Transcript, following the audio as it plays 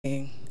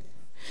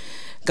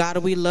God,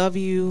 we love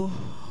you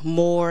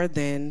more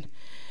than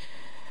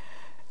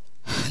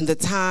the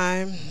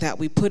time that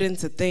we put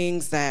into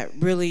things that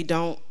really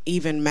don't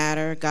even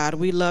matter. God,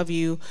 we love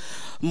you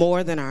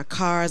more than our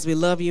cars. We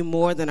love you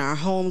more than our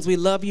homes. We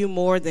love you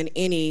more than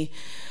any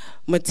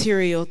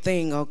material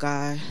thing, oh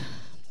God.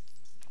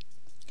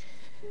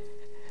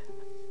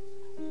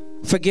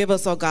 Forgive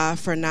us, oh God,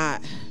 for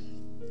not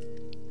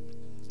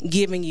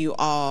giving you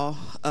all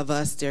of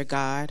us, dear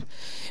God,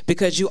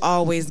 because you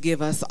always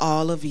give us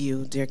all of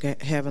you, dear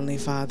Heavenly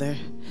Father.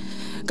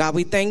 God,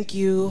 we thank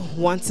you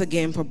once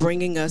again for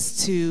bringing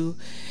us to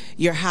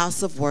your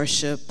house of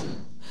worship.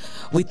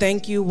 We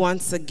thank you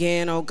once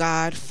again, oh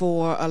God,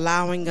 for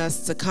allowing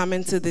us to come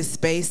into this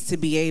space to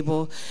be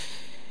able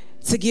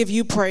to give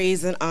you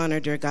praise and honor,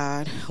 dear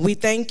God. We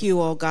thank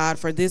you, oh God,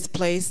 for this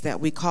place that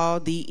we call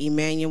the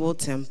Emmanuel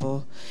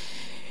Temple.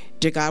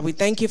 Dear God, we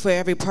thank you for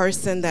every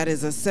person that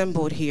is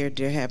assembled here,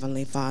 dear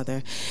Heavenly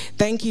Father.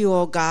 Thank you,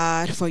 oh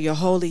God, for your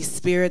Holy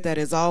Spirit that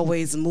is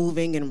always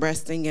moving and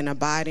resting and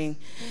abiding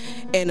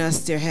in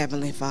us, dear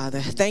Heavenly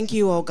Father. Thank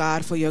you, oh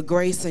God, for your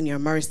grace and your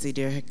mercy,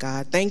 dear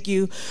God. Thank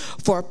you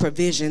for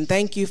provision.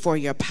 Thank you for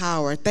your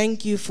power.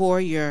 Thank you for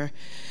your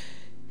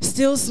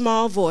still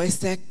small voice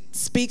that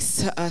speaks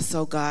to us,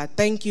 oh God.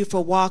 Thank you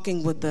for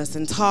walking with us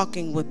and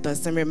talking with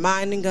us and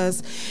reminding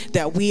us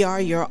that we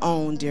are your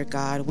own, dear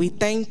God. We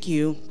thank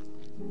you,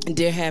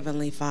 dear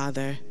Heavenly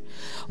Father.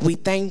 We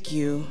thank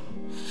you.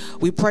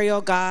 We pray, oh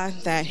God,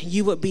 that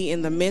you would be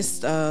in the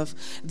midst of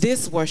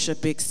this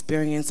worship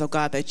experience, oh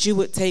God, that you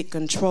would take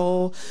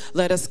control.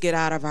 Let us get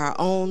out of our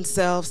own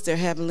selves, dear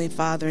Heavenly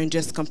Father, and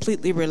just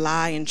completely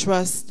rely and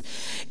trust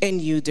in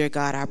you, dear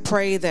God. I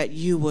pray that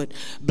you would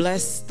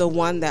bless the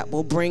one that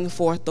will bring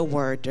forth the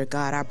word, dear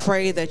God. I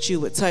pray that you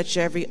would touch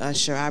every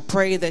usher. I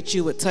pray that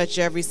you would touch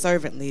every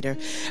servant leader.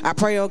 I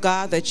pray, oh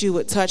God, that you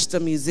would touch the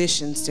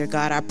musicians, dear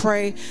God. I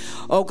pray,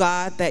 oh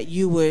God, that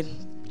you would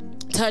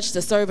touch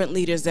the servant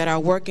leaders that are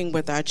working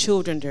with our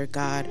children, dear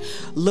God.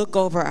 Look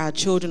over our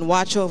children,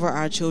 watch over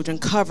our children,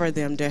 cover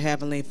them, dear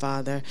Heavenly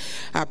Father.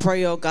 I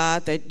pray, oh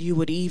God, that you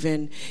would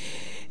even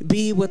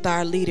be with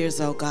our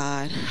leaders, oh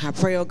God. I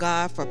pray, oh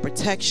God, for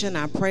protection.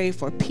 I pray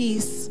for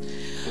peace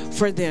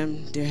for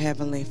them, dear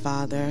Heavenly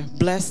Father.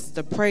 Bless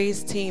the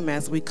praise team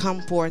as we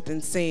come forth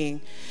and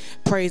sing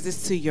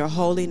praises to your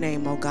holy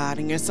name, oh God.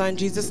 In your Son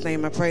Jesus'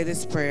 name I pray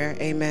this prayer.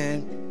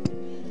 Amen.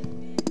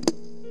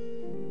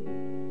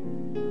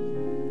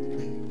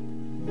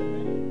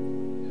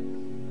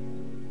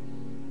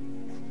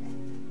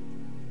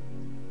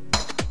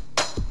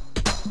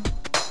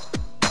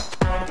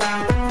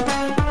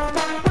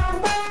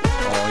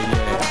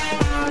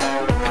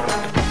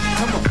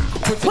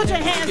 Put your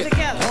hands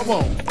together. Come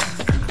on.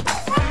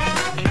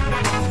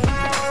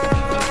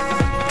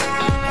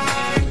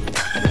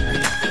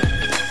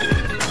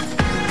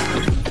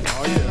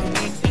 Oh, yeah.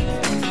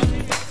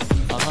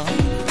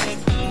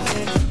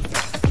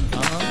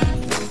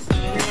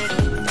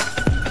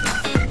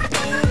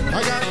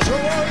 I got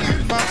joy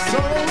in my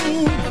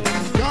soul.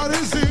 God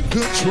is in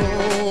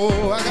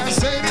control. I got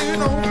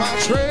Satan on my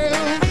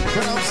trail,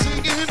 but I'm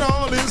singing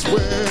all is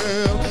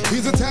well.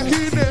 He's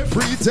attacking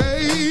every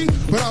day,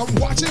 but I'm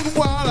watching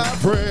while I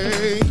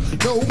pray.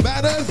 No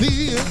matter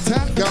the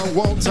attack, I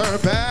won't turn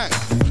back.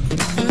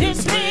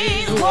 This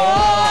means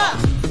war.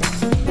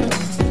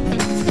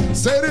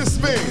 Say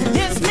this means.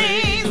 This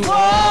means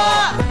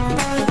war.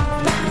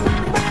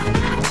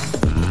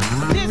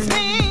 This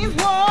means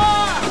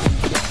war.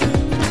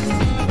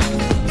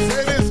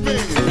 Say this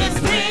means.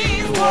 This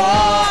means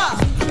war.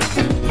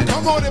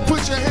 Come on and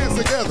put your hands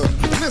together.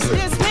 Listen.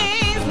 This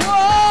means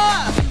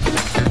war.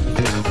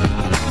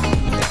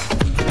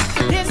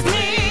 This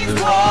means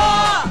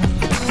war.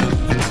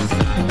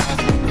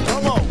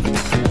 Come on.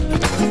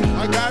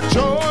 I got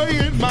joy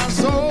in my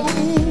soul.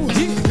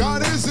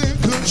 God is in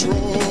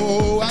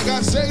control. I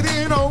got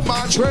Satan on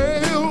my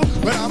trail,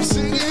 but I'm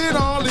singing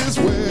all is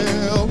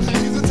well.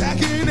 He's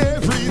attacking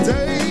every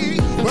day,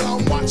 but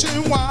I'm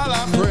watching while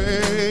I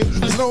pray.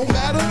 'Cause no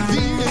matter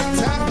the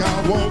attack,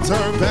 I won't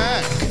turn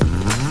back.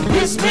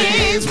 This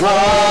means war.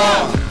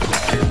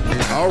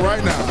 All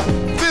right now.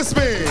 This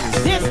means.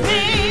 This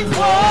means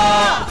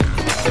war.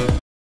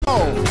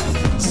 Oh,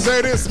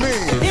 say this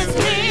means. This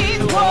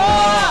means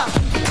war.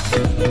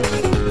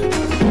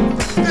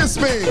 This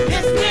means.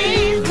 This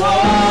means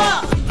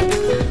war.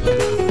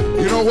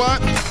 You know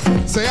what?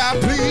 Say I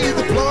plead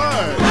the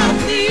blood.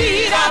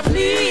 I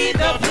plead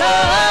the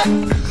blood.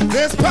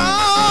 There's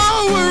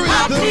power in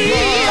I the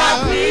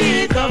blood.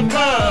 plead the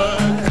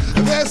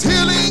blood. There's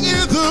healing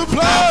in the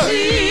blood.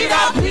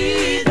 I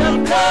plead the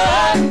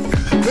blood.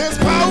 There's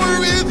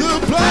power in the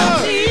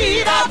blood.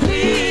 I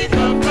plead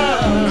the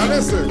blood. Now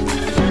listen.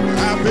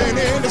 I've been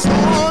in the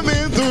storm,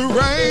 in the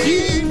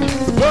rain.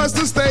 The blood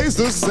still stays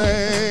the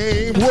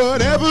same.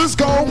 Whatever's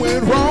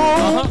going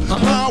wrong,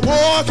 my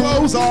war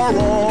clothes are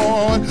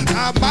on.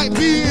 I might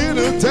be in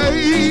a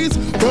daze,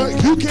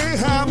 but you can't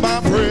have my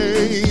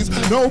praise.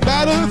 No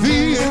matter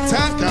the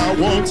attack, I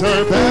won't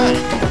turn back.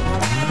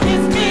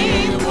 This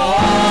means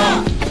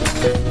war.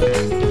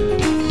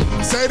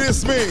 Say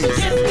this means.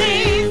 This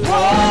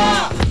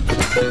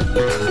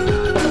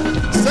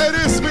Say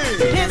this means.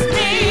 This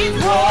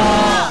means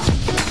war.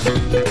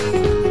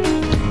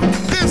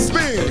 This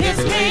means. This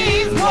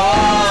means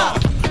war.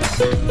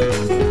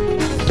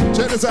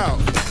 Check this out.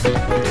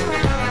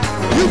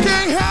 You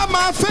can't have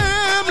my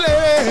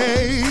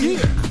family.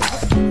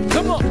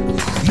 Come on.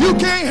 You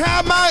can't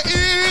have my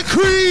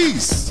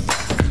increase.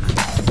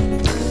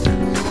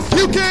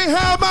 You can't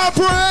have my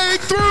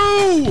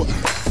breakthrough.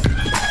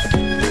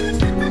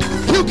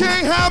 You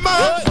can't have my,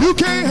 What? you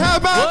can't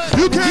have my, What?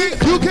 you can't,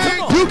 Yeah. you can't,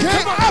 Come on. you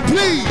can't. Come on. I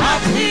plead.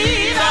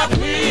 I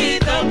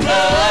plead the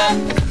blood.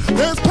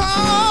 There's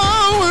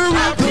power in I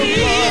the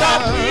plead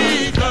blood.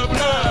 the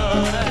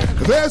blood.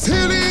 There's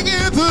healing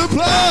in the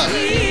blood.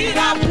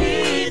 I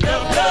plead the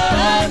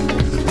blood.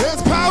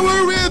 There's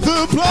power in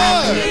the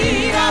blood.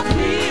 I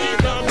plead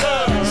the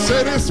blood.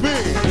 Say this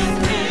means. This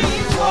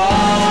means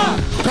war.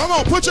 Come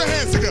on, put your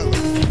hands together.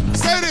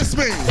 Say this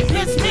means.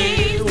 This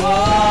means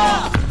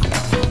war.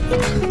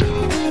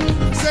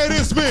 Say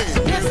this means.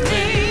 This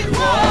means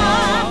war.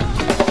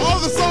 All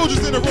the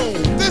soldiers in the room.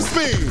 This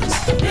means.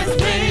 This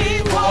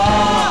means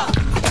war.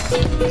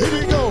 Here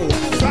we go.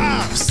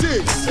 5,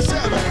 6,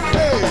 7,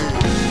 8.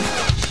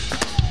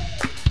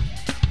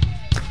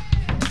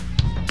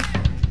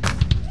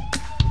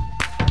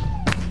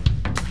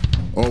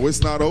 Oh,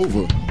 it's not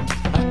over.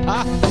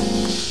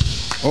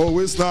 Oh,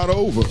 it's not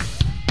over.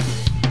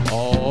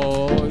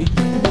 Oh,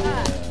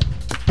 yeah.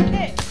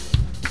 6,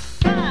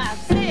 5,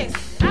 6.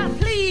 I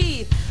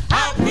plead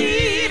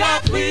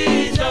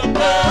the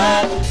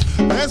blood.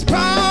 There's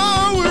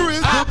power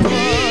in the I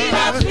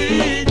blood.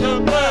 plead the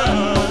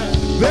blood.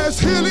 There's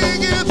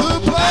healing in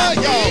the blood,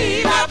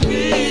 y'all. I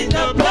plead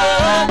the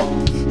blood.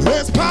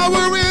 There's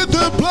power in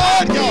the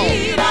blood,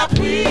 y'all. I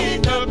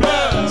plead the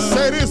blood.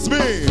 Say this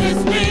means.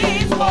 This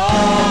means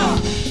war.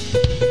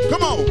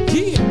 Come on.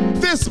 Yeah.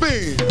 This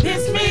means.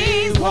 This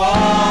means war.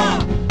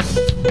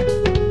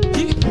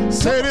 Yeah.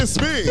 Say this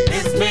means.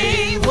 This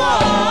means war.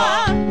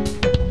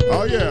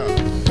 Oh, yeah.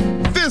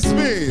 This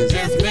means.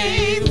 This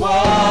means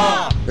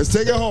war. Let's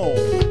take it home.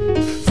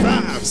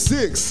 5,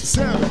 6,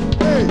 7,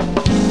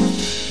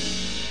 8.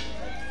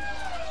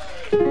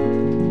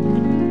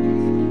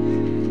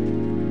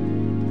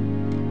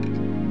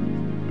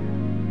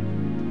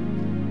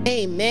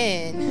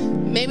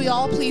 Amen. May we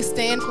all please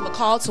stand for the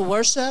call to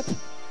worship.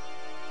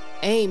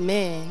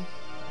 Amen.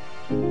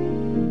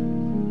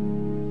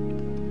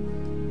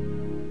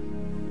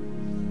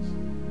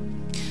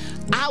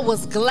 I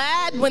was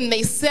glad when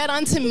they said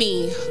unto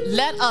me,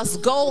 let us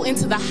go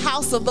into the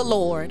house of the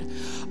Lord.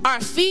 Our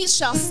feet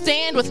shall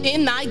stand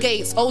within thy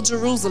gates, O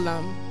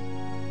Jerusalem.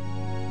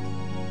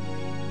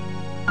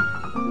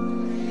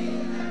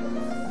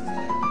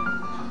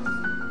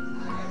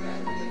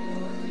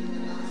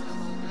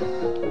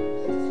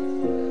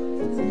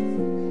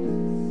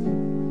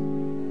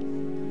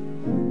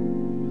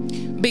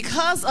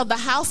 Because of the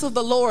house of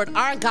the Lord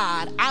our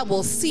God, I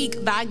will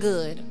seek thy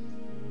good.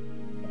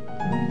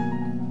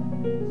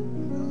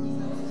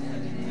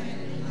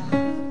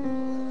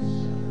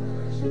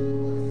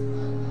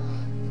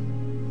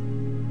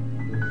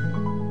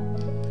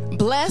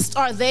 Blessed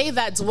are they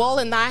that dwell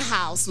in thy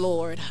house,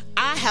 Lord.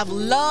 I have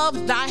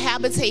loved thy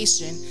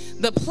habitation,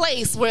 the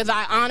place where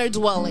thy honor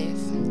dwelleth.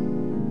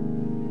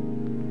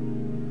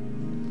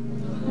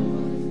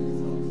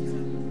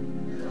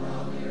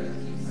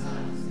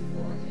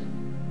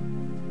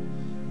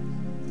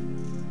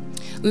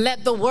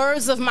 Let the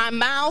words of my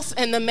mouth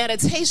and the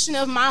meditation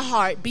of my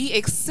heart be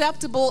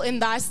acceptable in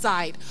thy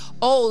sight,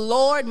 O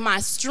Lord, my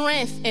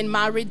strength and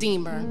my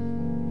redeemer.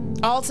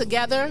 All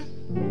together.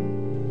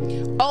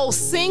 Oh,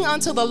 sing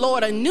unto the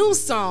Lord a new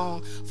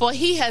song, for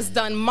he has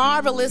done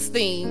marvelous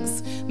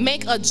things.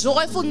 Make a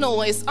joyful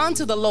noise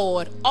unto the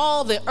Lord.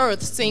 All the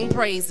earth sing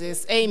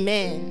praises.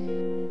 Amen.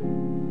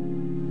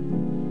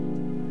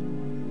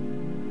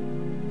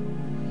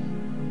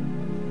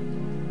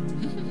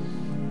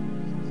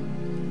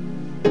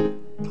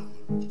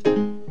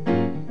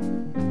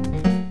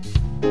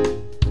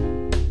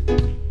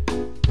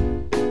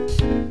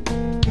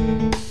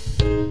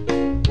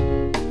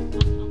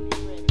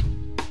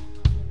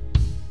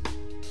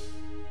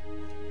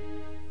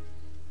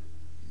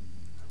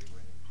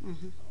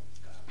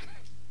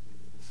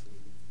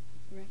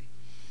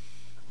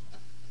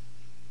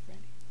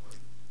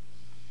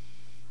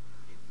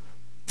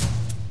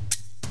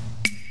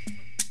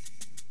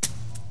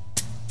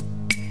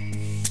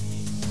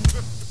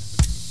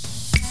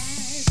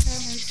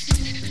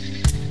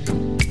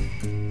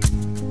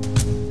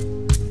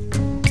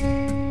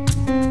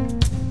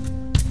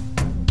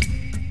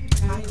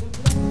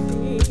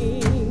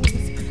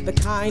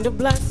 Kind of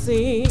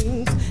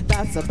blessings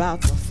that's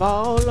about to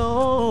fall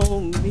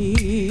on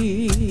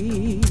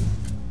me.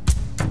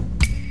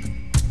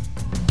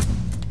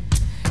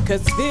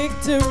 'Cause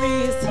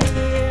victory is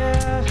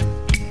here.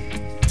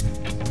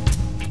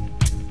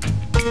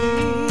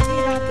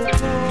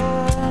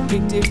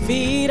 Kick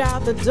defeat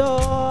out the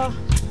door.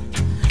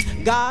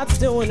 God's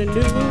doing a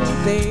new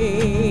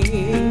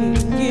thing.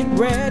 Get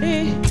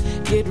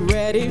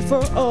ready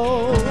for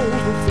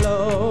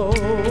overflow.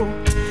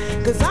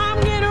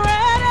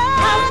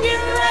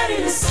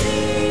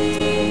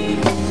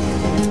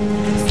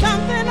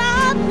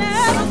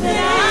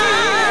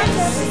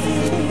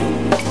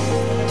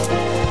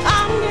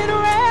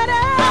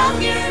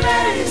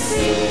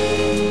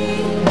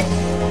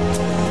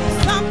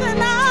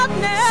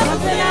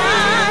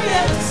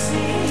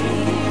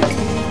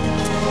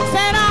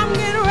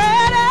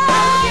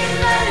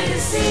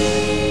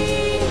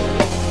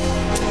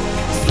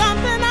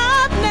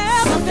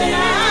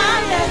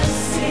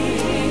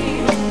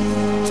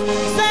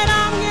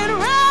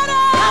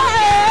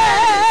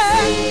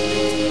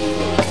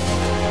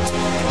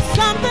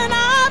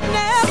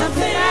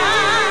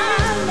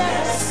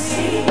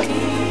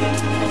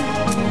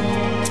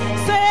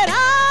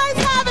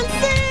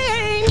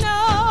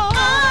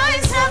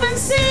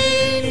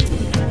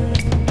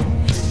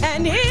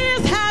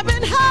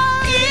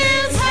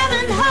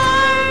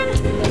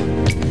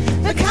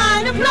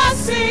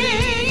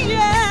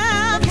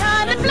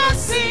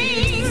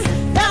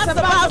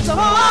 about to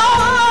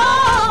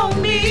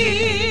hold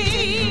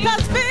me.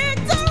 'Cause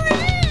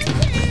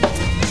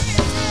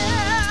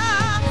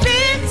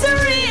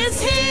victory is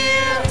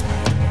here.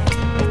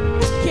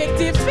 Kick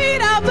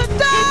defeat out the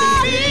door.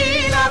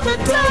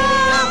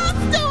 God's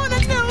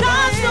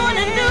doing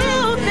a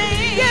new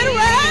thing. Get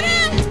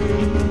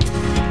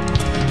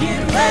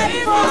ready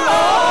for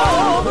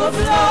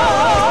overflow.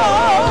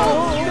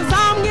 'Cause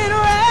I'm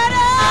getting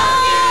ready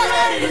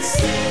to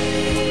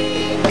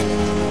see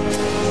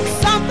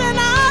something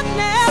I've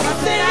never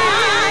seen.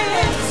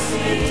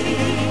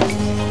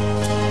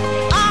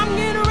 I'm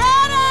getting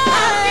ready.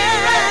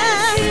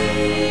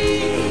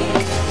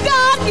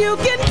 God, you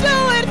can do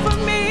it for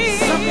me.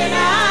 Something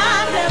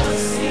I've never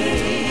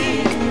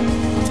seen.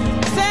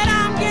 Said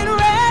I'm getting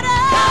ready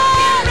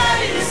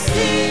to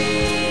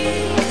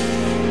see.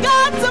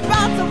 God's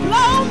about to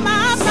blow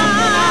my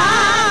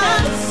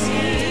mind.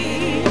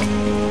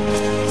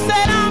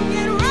 Said I'm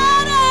getting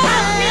ready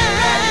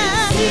to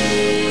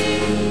see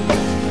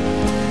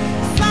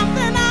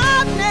something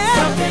I've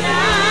never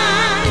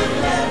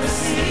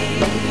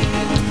seen.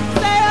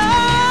 Say,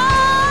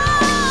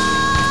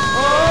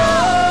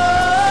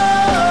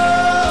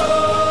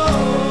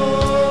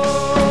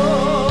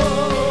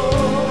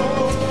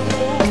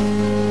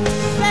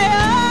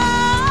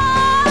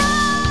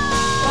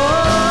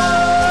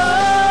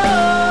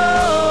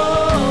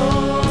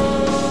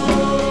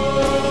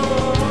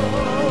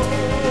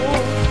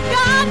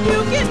 God, you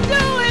can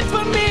do it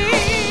for me.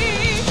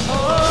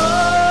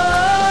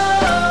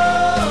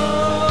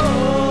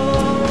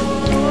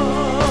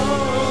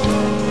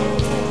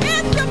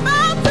 It's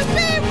about to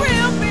be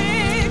real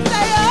big.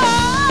 Say,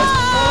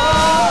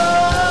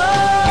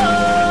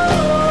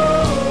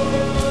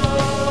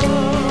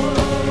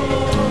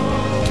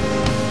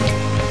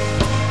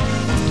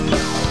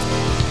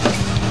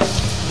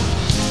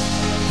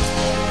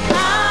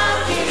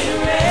 I'm getting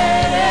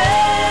ready.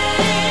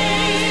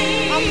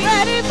 I'm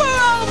ready for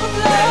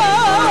overflow.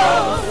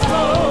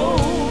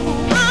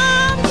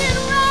 I'm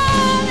getting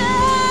ready.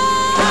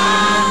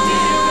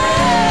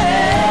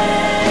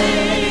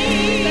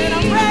 Said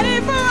I'm ready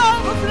for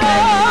overflow.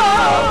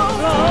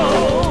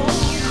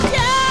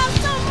 Yes,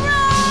 I'm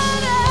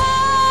ready.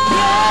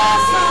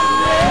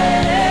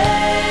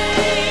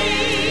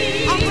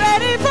 I'm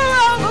ready for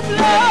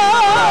overflow.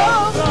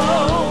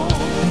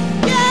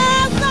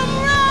 Yes, I'm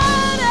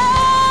ready.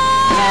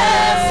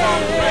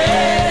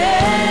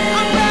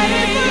 I'm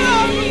ready for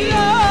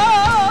overflow.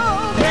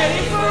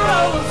 Ready for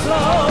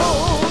overflow.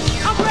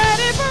 I'm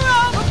ready for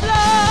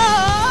overflow.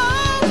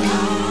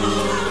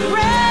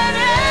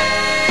 Ready.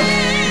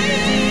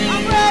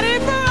 I'm ready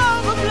for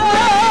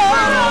overflow.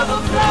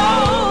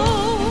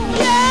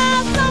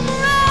 Yes, I'm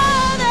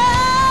ready.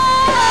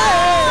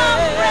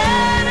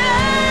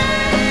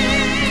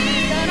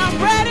 And I'm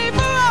ready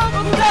for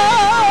overflow.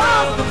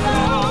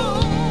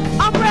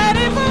 I'm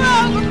ready for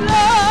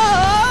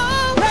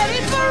overflow.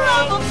 Ready for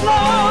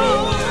overflow.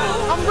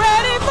 I'm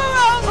ready for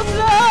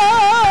overflow.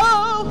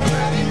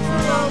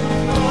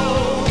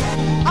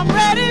 I'm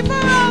ready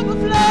for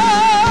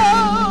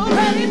overflow.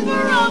 Ready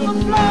for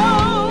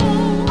overflow.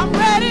 I'm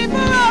ready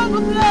for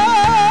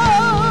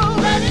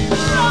overflow. Ready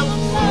for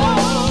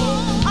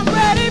overflow. I'm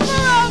ready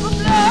for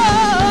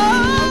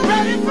overflow.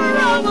 Ready for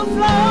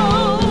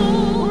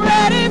overflow.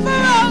 Ready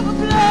for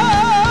overflow.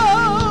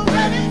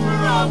 Ready for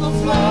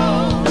overflow.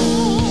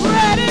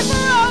 Ready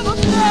for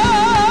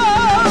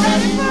overflow.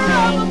 Ready for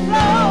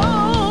overflow.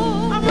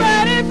 I'm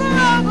ready for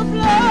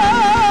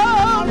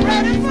overflow.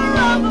 Ready for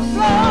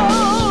overflow.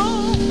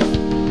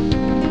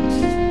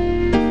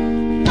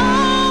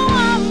 Oh,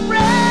 I'm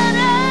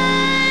ready.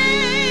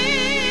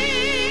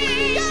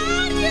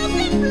 God, you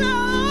can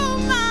blow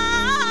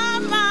my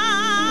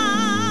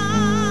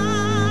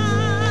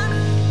mind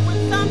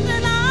with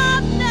something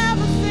I've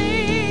never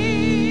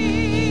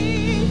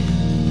seen.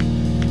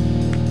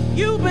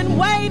 You've been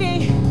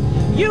waiting,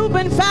 you've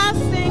been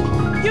fasting,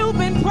 you've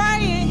been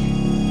praying.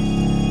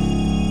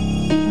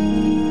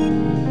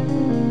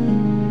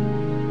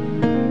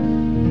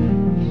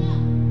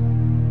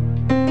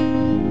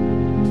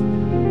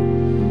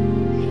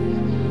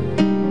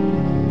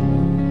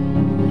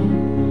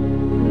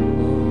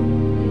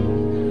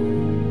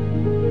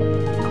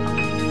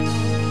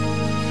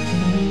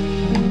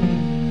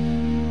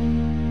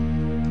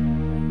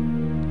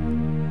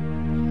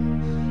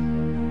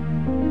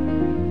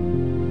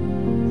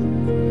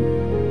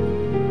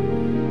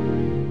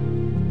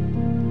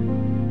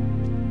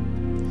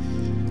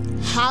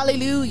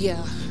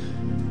 Hallelujah.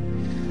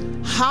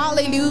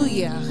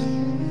 Hallelujah.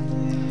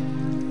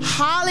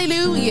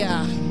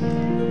 Hallelujah.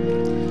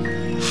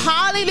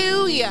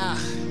 Hallelujah.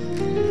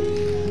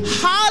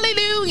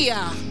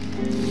 Hallelujah.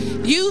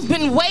 You've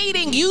been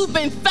waiting, you've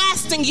been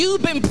fasting,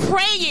 you've been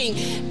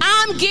praying.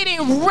 I'm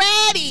getting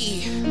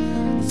ready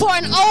for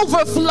an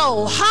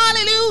overflow.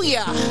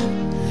 Hallelujah.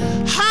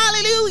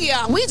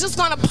 Hallelujah. We're just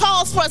going to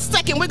pause for a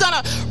second. We're going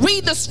to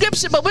read the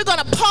scripture, but we're going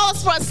to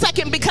pause for a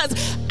second because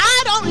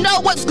I don't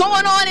know what's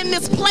going on in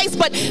this place,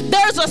 but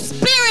there's a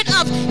spirit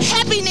of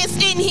heaviness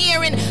in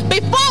here. And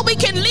before we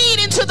can lead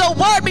into the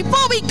word,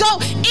 before we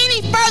go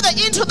any further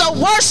into the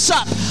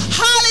worship,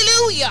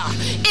 hallelujah.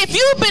 If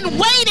you've been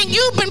waiting,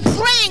 you've been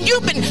praying,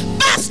 you've been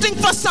fasting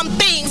for some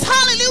things,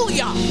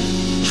 hallelujah.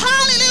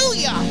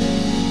 Hallelujah.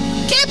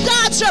 Give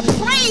God your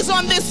praise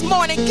on this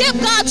morning. Give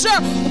God your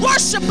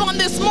worship on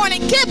this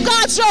morning. Give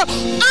God your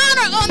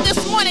honor on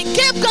this morning.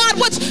 Give God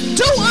what's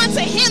due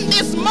unto him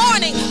this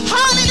morning.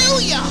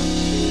 Hallelujah.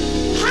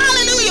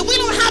 Hallelujah. We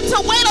don't have to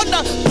wait on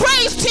the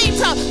praise team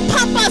to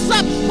pump us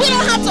up. We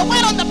don't have to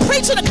wait on the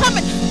preacher to come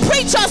and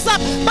preach us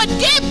up. But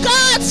give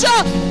God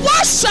your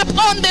worship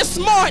on this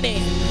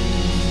morning.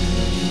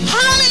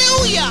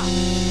 Hallelujah.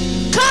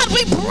 God,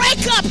 we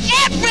break up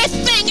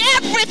everything,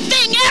 every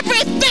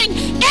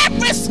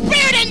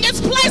spirit in this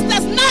place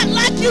that's not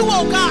like you,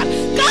 oh God.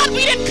 God,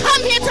 we didn't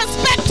come here to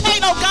spectate,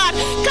 oh God.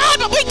 God,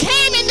 but we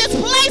came in this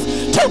place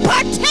to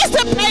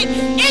participate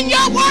in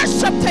your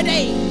worship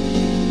today.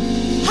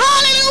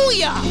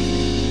 Hallelujah.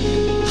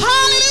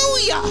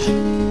 Hallelujah.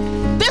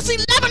 This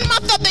 11th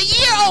month of the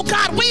year, oh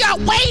God, we are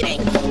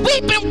waiting.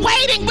 We've been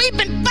waiting. We've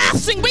been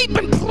fasting. We've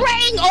been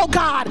praying, oh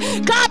God.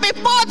 God,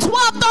 before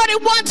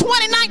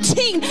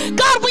 12/31/2019,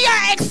 God, we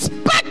are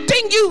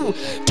expecting you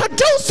to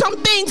do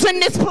some things in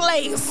this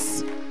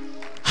place.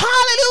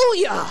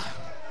 Hallelujah.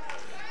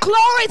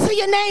 Glory to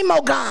your name,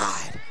 oh God.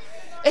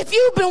 If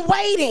you've been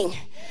waiting,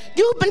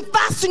 you've been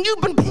fasting,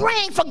 you've been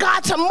praying for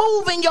God to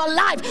move in your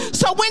life.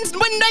 So when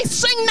they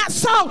sing that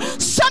song,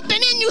 something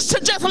in you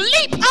should just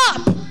leap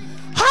up.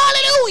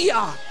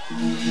 Hallelujah.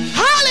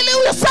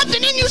 Hallelujah.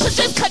 Something in you should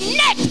just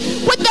connect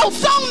with the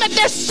song that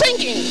they're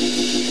singing.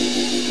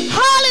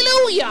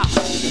 Hallelujah.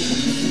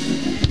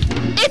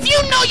 If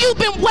you know you've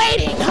been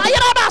waiting,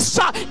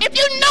 if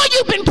you know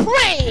you've been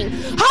praying,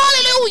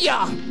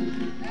 hallelujah.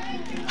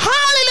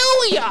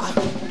 Hallelujah.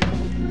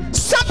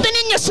 Something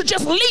in you should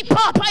just leap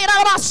up.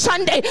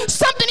 Sunday.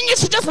 Something in you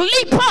should just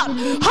leap up.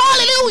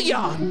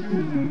 Hallelujah.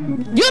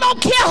 You don't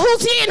care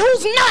who's here and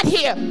who's not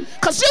here,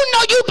 because you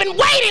know you've been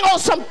waiting on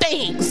some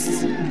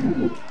things.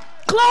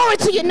 Glory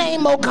to your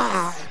name, oh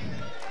God.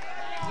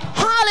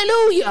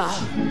 Hallelujah.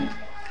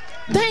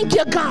 Thank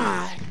you,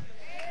 God.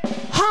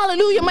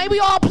 Hallelujah. May we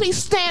all please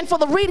stand for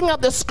the reading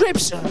of the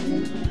scripture.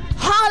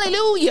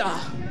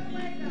 Hallelujah.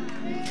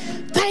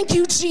 Thank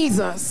you,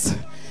 Jesus.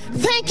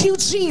 Thank you,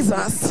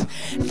 Jesus.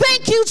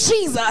 Thank you,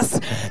 Jesus.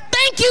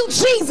 Thank you,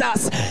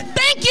 Jesus.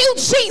 Thank you,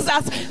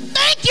 Jesus.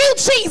 Thank you,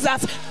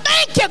 Jesus.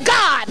 Thank you,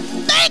 God.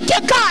 Thank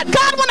you, God.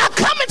 God, when I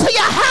come into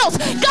your house,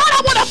 God,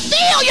 I want to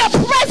feel your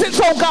presence,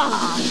 oh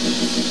God.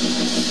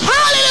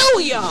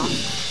 Hallelujah.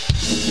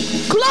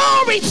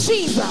 Glory,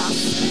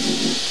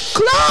 Jesus.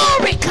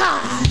 Glory,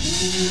 God.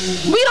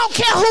 We don't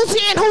care who's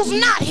here and who's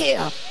not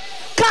here.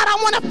 God, I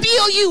want to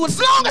feel you as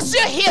long as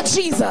you're here,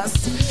 Jesus.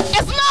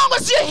 As long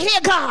as you're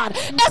here, God.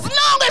 As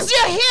long as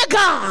you're here,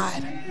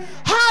 God.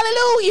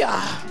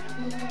 Hallelujah.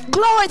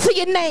 Glory to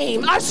your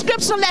name. Our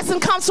scripture lesson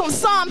comes from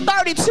Psalm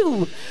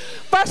 32,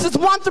 verses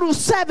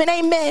 1-7.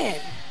 Amen.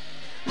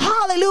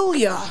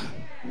 Hallelujah.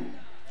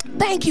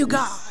 Thank you,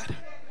 God.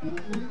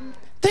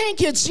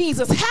 Thank you,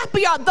 Jesus.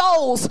 Happy are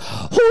those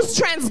whose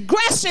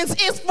transgressions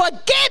is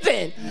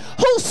forgiven,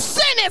 whose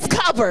sin is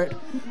covered.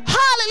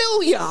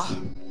 Hallelujah.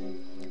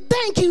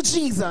 Thank you,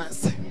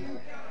 Jesus.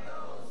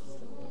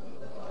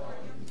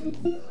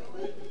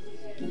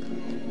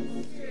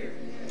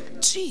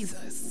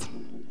 Jesus.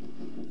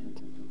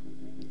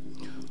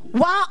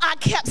 While I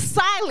kept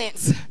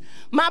silence,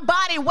 my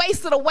body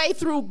wasted away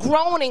through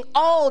groaning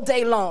all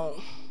day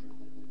long.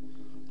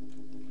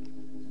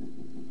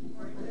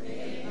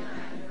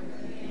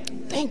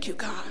 Thank you,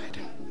 God.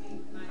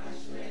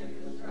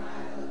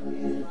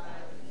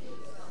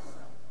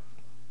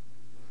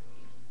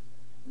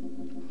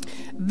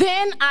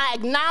 Then I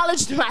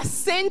acknowledged my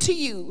sin to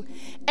you,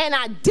 and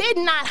I did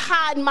not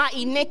hide my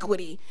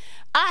iniquity.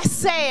 I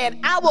said,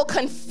 I will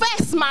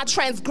confess my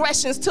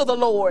transgressions to the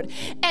Lord,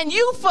 and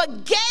you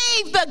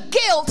forgave the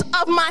guilt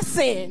of my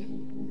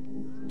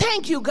sin.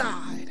 Thank you,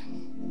 God.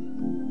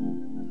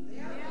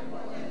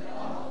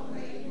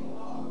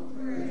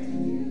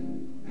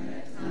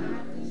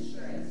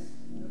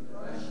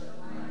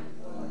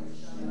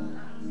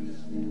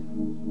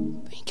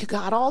 Thank you,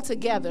 God. All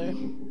together,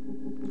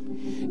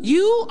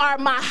 you are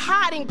my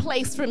hiding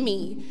place for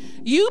me.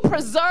 You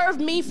preserve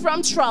me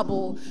from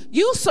trouble.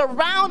 You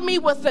surround me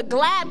with the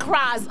glad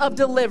cries of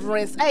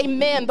deliverance.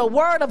 Amen. The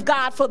word of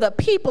God for the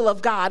people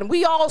of God. And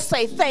we all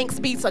say thanks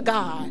be to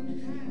God.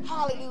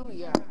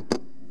 Hallelujah.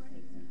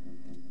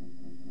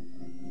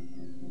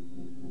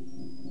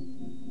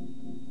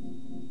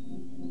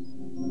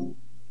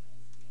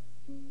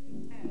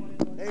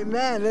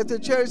 Amen. Let the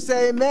church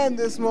say amen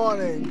this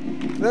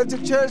morning. Let the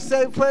church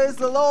say praise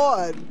the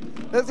Lord.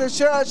 Let the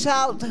church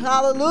shout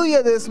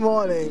hallelujah this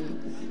morning.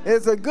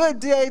 It's a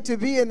good day to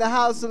be in the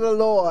house of the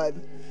Lord.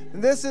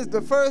 And this is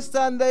the first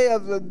Sunday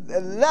of the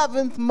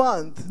 11th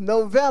month,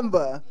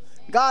 November.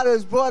 God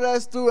has brought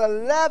us through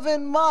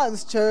 11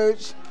 months,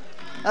 church.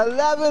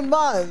 11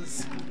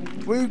 months.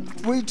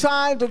 We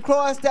trying to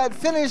cross that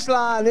finish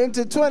line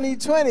into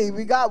 2020.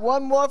 We got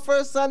one more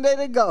first Sunday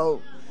to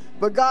go.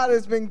 But God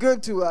has been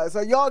good to us.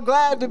 Are y'all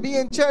glad to be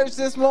in church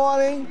this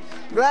morning?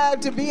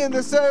 Glad to be in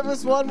the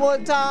service one more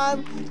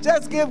time?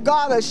 Just give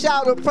God a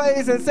shout of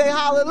praise and say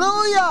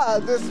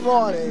hallelujah this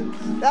morning.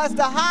 That's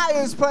the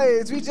highest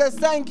praise. We just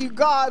thank you,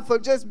 God, for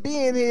just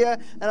being here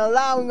and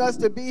allowing us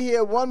to be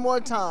here one more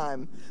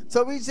time.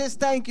 So we just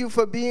thank you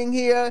for being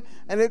here.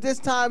 And at this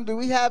time, do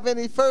we have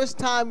any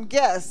first-time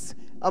guests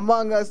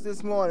among us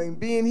this morning,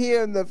 being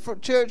here in the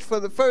church for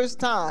the first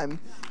time?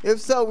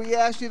 If so, we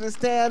ask you to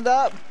stand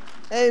up.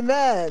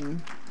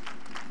 Amen.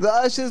 The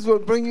ushers will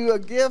bring you a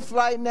gift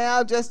right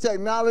now just to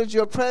acknowledge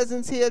your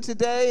presence here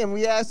today, and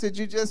we ask that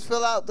you just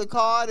fill out the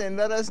card and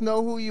let us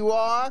know who you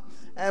are.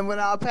 And when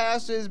our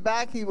pastor is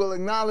back, he will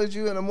acknowledge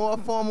you in a more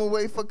formal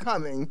way for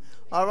coming.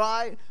 All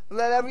right?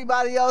 Let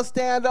everybody else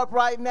stand up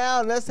right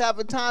now, and let's have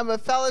a time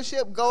of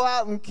fellowship. Go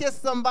out and kiss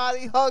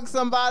somebody, hug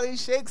somebody,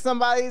 shake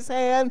somebody's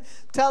hand.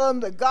 Tell them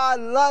that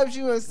God loves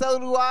you, and so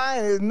do I,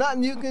 and there's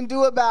nothing you can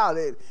do about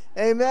it.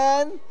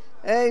 Amen?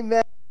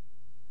 Amen.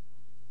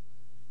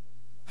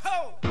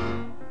 Ho!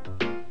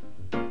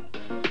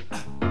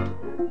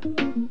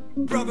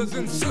 Brothers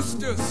and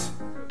sisters,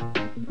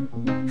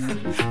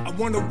 I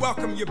want to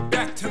welcome you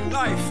back to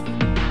life,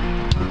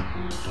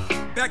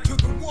 back to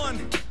the one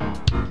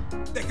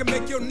that can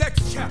make your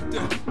next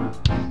chapter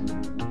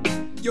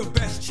your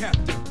best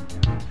chapter.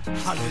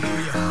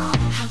 Hallelujah.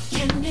 How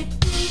can it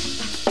be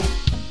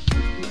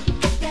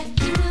that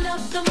you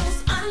love the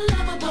most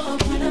unlovable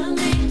part of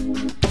me?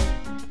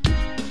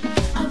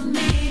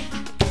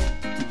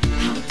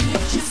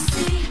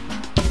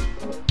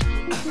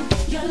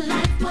 Your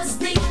life was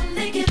the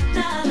only gift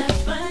I'll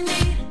ever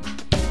need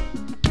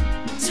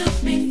to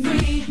be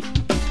free.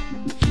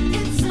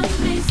 It's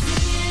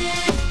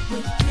amazing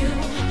with you.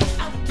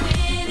 I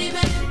win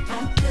even if I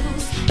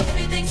lose.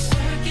 Everything's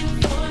working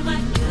for my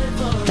good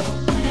for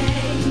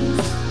always.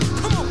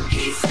 Come on.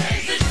 He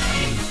saves the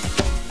day.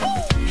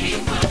 He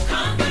will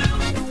come through.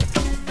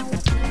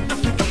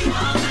 You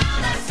all know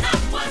that's not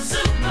what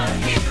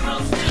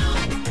superheroes do.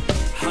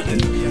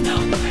 Hallelujah. No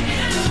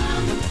greater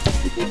love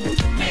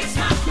makes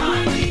my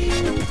heart beat.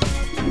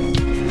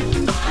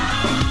 All I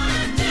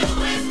wanna do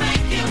is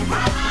make you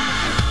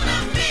proud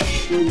of me.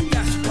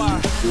 That's why. I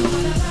don't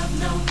wanna love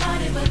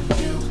nobody but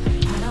you.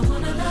 I don't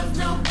wanna love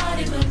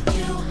nobody but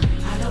you.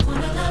 I don't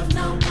wanna love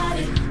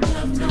nobody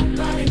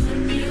but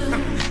you.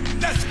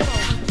 Let's go.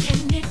 How can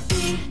it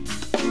be?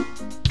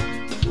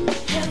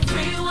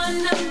 Every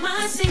one of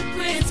my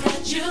secrets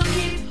that you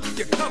keep,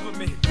 You cover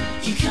me.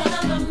 you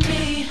cover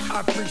me. I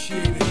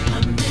appreciate it. A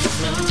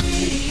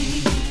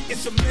mystery.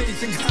 It's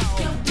amazing how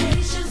Your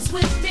patience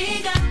with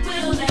me, God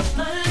will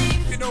never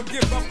leave. you don't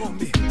give up on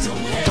me.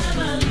 Don't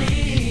ever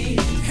leave.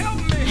 Help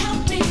me.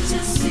 Help me to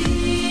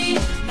see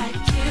like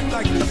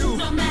you.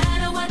 No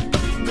matter what I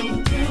go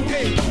through,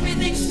 Hey.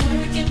 everything's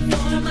working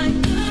for my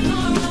good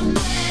for a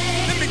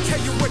way. Let me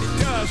tell you what he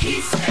does. He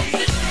saves the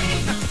day.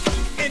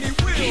 And he He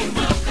will.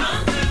 will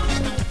come through.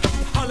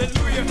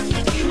 Hallelujah.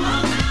 You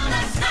all know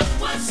that's not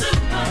what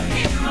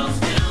superheroes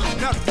do.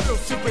 Not real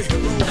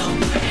superheroes. No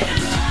greater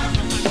love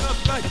Love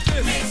like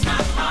this. makes my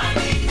heart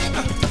beat.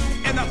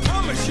 And I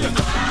promise you, All I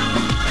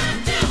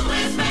wanna do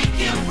is make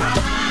you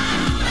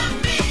proud of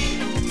me.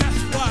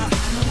 that's why. I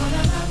don't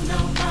wanna love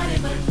nobody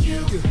but you.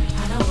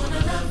 I don't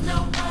wanna love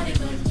nobody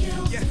but you.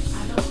 Yes. I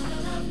don't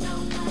wanna love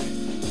nobody.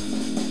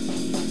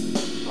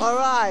 All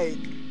right.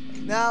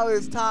 Now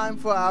it's time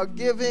for our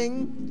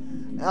giving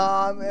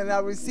and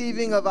our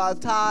receiving of our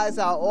tithes,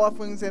 our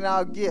offerings, and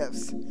our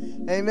gifts.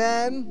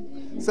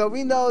 Amen? So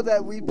we know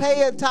that we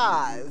pay a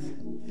tithe,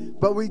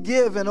 but we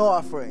give an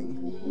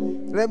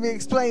offering. Let me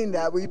explain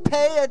that. We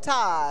pay a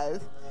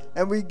tithe,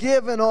 and we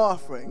give an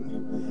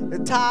offering. The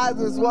tithe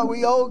is what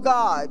we owe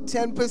God,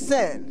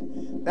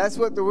 10%. That's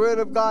what the Word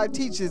of God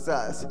teaches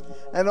us.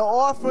 And the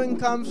offering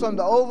comes from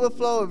the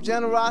overflow of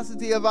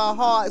generosity of our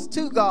hearts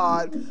to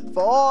God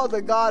for all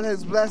that God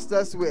has blessed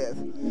us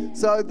with.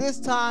 So at this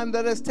time,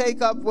 let us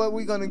take up what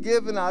we're going to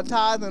give in our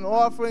tithe and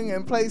offering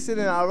and place it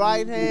in our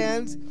right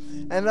hands,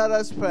 and let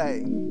us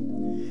pray.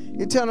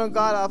 Eternal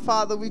God, our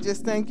Father, we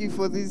just thank you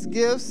for these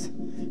gifts,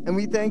 and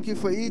we thank you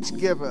for each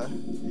giver.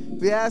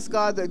 We ask,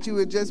 God, that you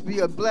would just be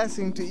a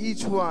blessing to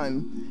each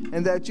one,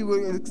 and that you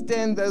would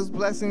extend those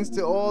blessings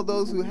to all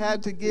those who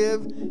had to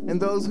give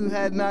and those who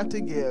had not to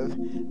give.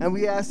 And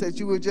we ask that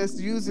you would just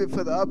use it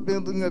for the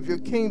upbuilding of your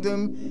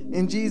kingdom.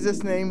 In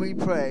Jesus' name we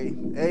pray.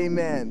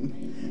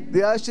 Amen.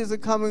 The ushers are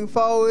coming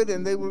forward,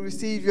 and they will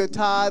receive your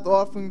tithe,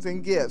 offerings,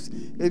 and gifts.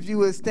 If you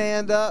would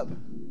stand up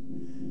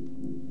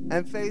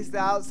and face the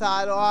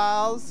outside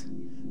aisles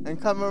and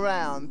come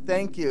around.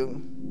 Thank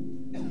you.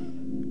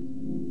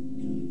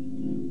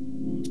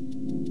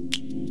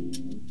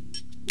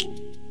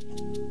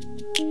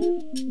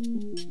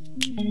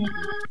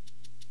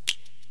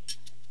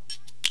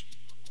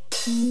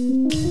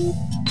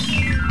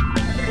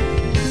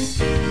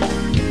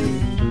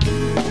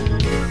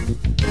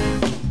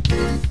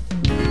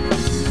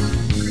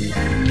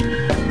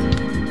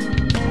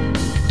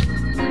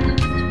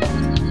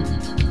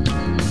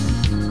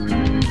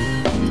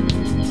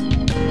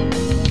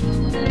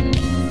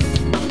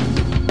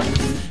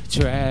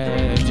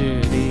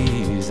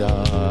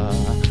 are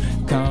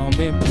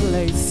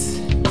commonplace.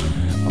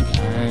 All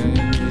kinds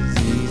of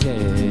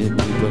diseases,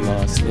 people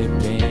are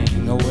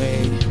slipping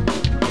away.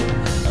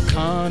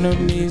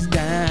 Economy's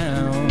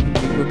down,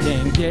 people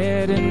can't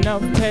get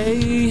enough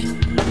pay.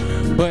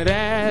 But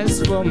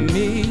as for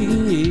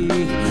me,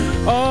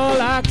 all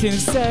I can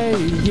say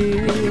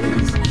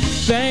is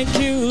thank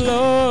you,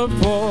 Lord,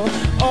 for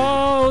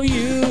all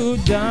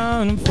you've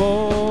done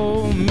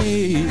for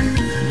me.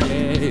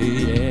 Yeah,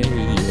 yeah, yeah.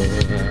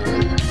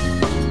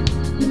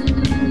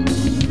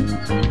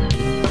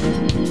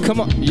 Come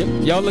on,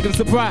 y'all looking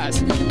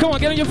surprised. Come on,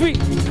 get on your feet.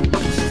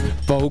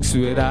 Folks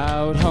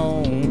without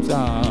homes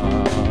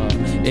are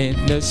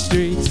in the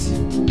streets.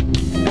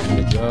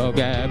 The drug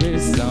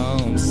habits,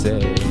 some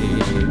say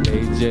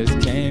they just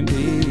can't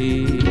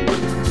be.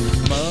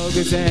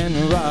 Muggers and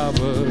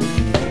robbers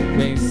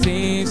may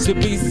seem to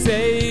be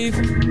safe,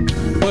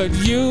 but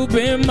you've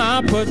been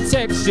my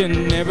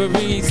protection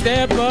every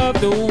step of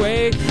the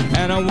way.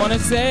 And I wanna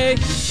say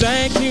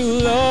thank you,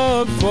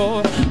 Lord,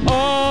 for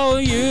all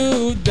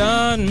you've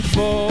done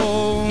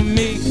for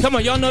me. Come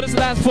on, y'all know this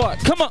last part.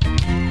 Come on.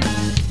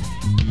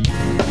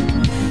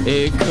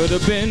 It could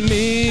have been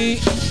me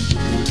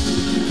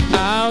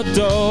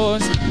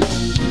outdoors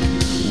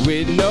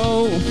with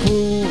no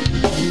food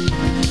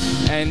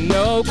and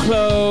no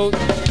clothes,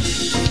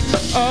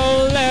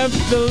 all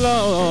left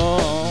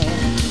alone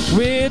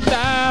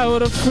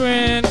without a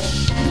friend.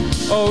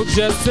 Oh,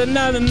 just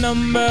another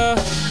number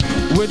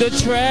with a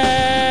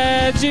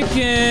tragic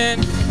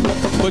end.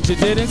 But you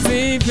didn't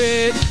see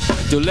fit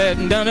to let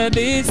none of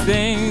these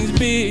things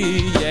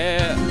be,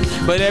 yeah.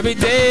 But every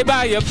day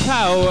by your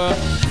power,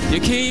 you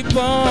keep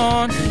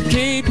on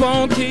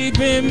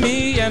keeping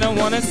me. And I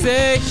wanna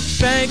say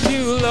thank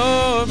you,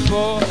 Lord,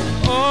 for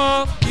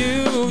all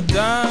you've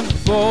done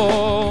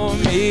for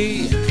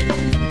me.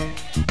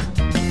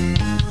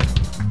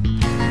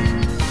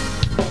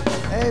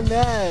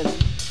 Amen.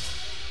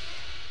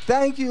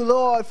 Thank you,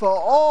 Lord, for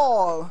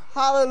all,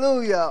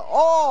 hallelujah,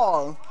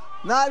 all,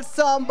 not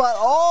some, but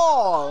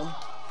all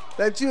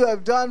that you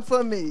have done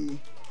for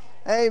me.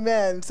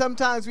 Amen.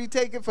 Sometimes we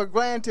take it for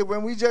granted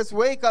when we just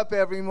wake up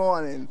every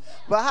morning.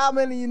 But how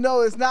many of you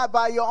know it's not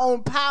by your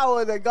own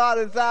power that God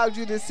has allowed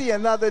you to see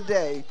another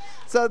day?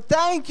 So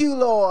thank you,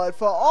 Lord,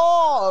 for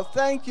all.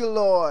 Thank you,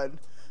 Lord,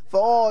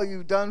 for all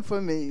you've done for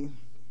me.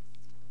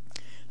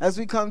 As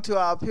we come to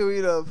our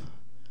period of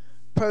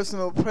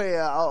personal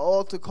prayer, our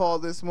altar call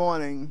this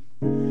morning,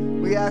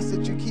 we ask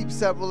that you keep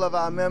several of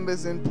our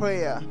members in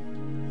prayer.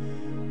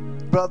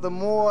 Brother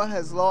Moore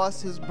has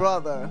lost his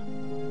brother,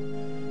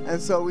 and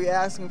so we're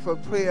asking for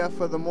prayer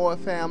for the Moore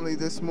family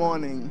this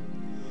morning.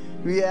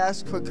 We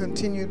ask for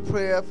continued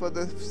prayer for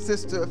the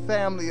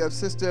family of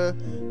Sister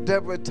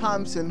Deborah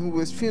Thompson, who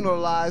was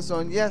funeralized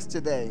on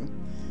yesterday,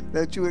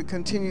 that you would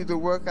continue to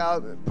work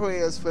out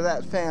prayers for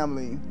that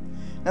family.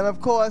 And of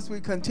course,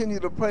 we continue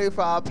to pray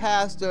for our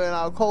pastor and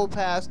our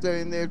co-pastor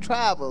in their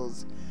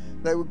travels,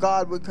 that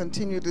God would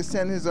continue to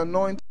send his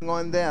anointing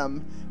on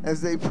them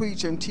as they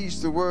preach and teach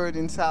the word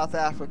in South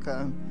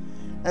Africa.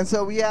 And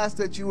so we ask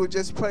that you would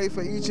just pray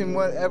for each and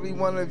every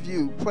one of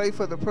you. Pray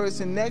for the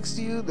person next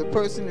to you, the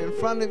person in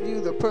front of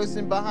you, the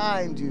person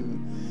behind you.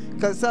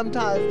 Because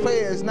sometimes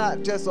prayer is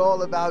not just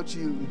all about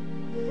you,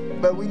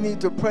 but we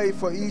need to pray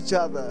for each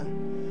other.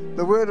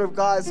 The word of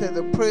God said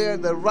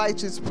the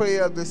righteous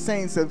prayer of the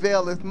saints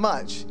availeth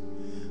much.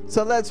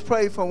 So let's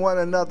pray for one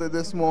another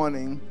this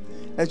morning.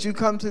 As you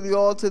come to the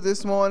altar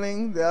this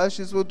morning, the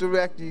ushers will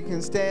direct you. You can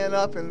stand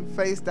up and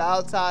face the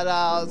outside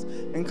aisles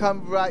and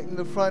come right in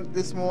the front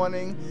this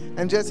morning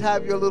and just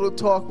have your little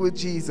talk with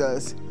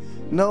Jesus.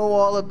 Know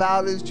all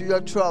about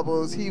your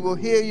troubles. He will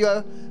hear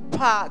your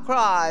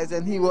cries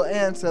and he will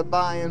answer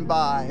by and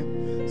by.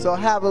 So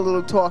have a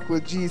little talk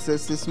with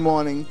Jesus this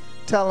morning.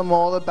 Tell him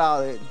all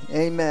about it.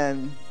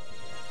 Amen.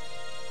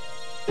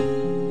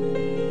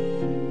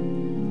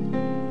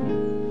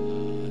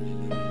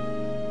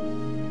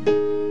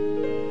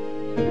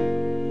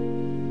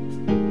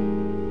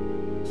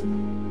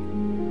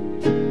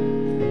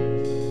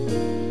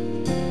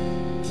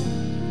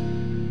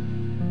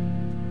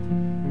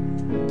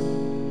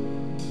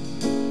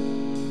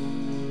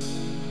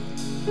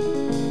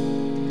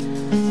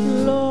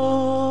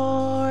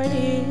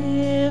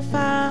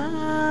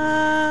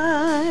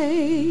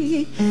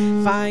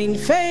 Find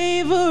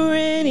favor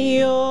in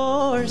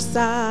your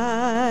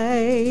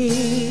sight,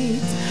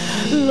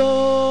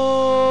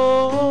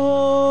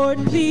 Lord,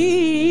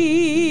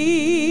 please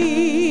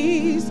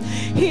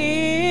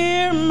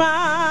hear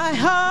my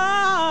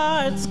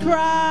heart's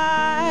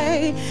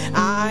cry.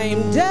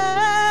 I'm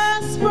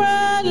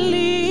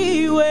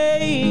desperately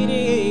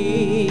waiting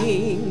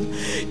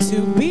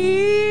to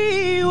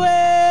be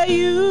where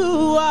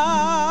you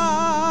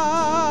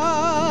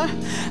are.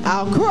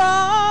 I'll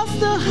cross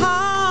the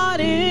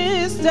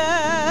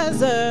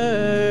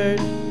desert.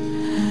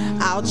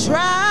 I'll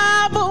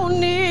travel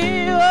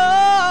near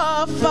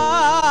or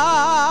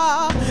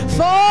far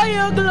for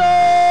your glory.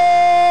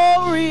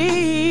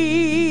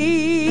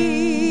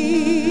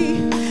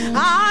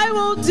 I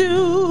will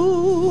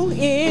do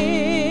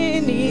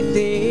anything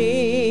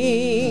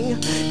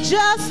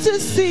just to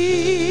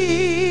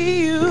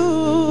see you,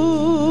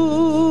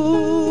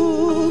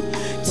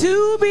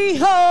 to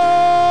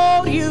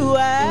behold you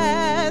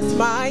as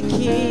my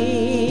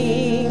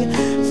King,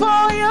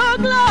 for your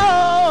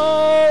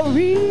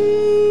glory.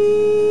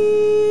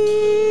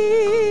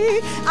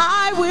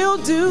 I will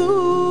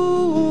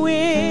do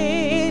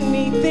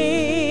anything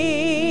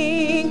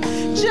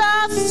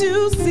just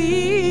to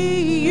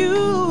see you,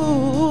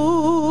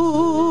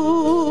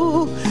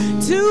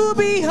 to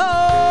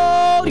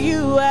behold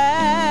you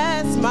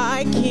as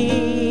my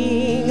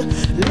King.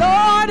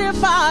 Lord,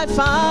 if I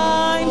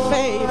find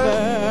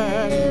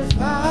favor, if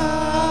I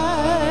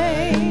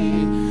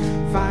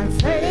find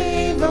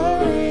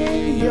favor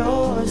in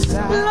your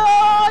sight,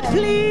 Lord,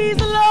 please,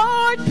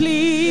 Lord,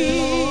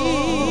 please,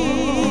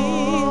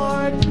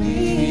 Lord,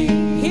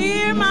 please,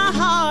 hear my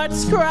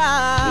heart's cry.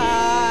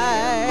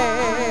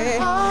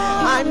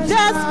 I'm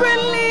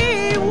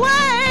desperately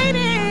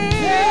waiting,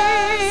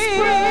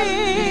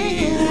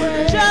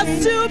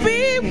 just to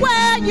be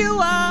where you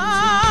are.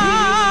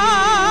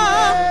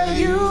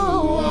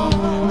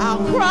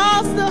 I'll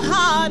cross the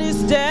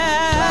hottest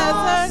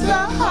desert,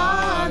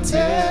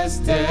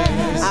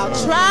 I'll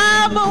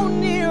travel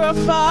near or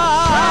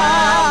far.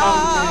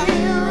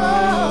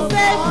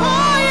 Say,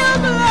 for your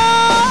glory,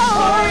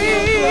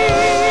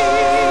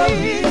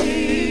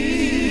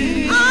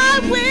 I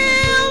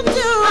will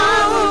do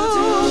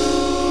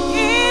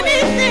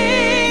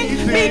anything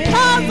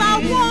because I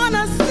want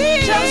to see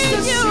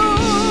you,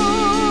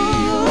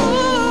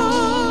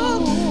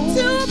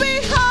 to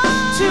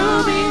behold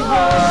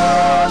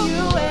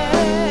you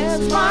as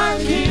my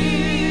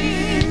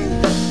King,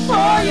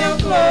 for your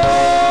glory.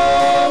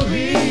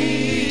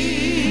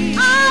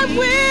 I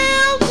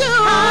will do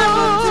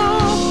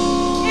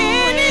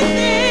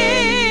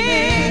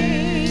anything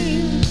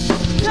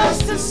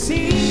just to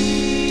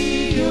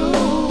see you,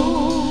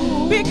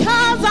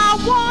 because I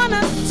want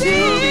to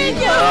see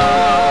you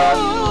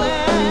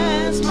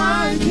as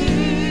my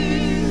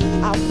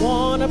King. I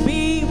want to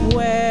be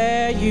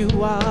where you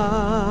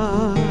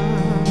are.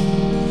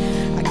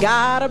 I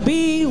gotta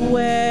be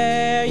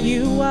where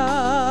you are.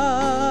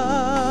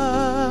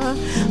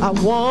 I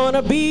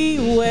wanna be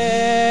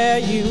where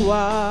you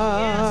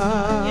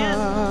are.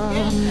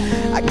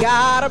 I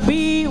gotta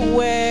be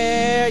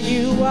where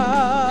you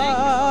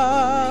are.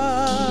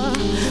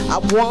 I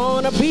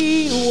wanna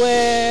be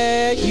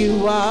where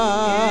you are.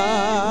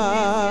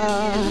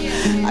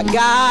 I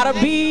gotta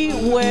be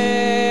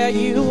where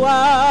you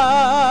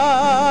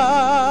are.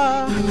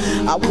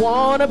 I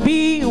wanna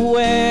be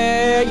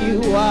where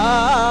you are.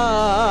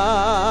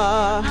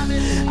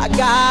 I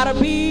gotta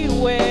be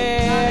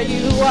where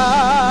you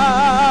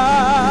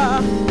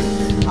are.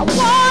 I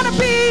wanna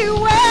be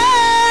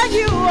where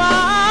you are.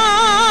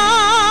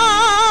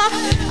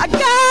 I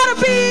gotta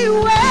be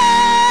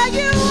where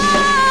you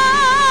are.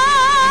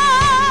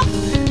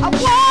 I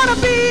wanna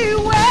be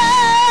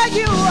where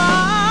you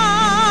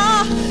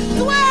are,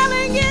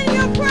 dwelling in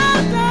your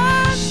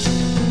presence.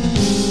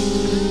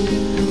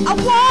 I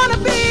wanna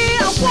be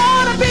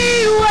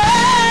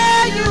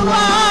where you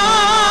are.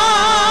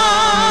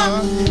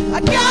 I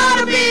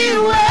gotta be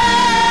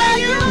where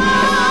you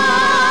are.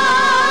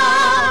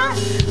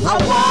 I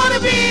wanna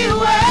be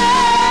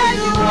where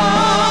you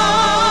are.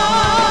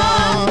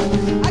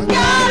 I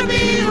gotta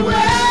be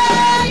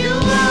where you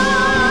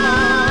are.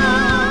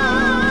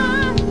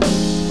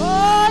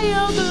 For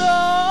your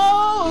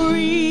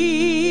glory,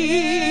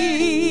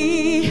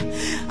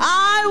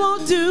 I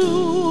will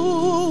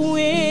do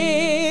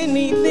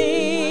anything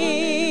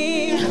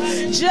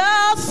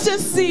just to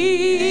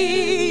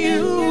see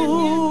you,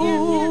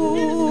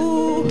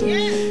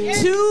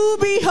 to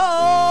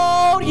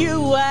behold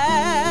you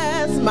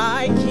as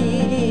my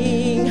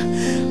King,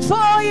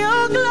 for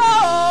your glory.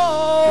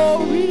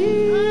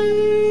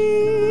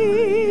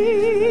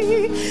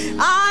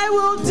 I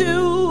will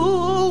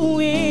do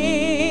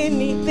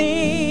anything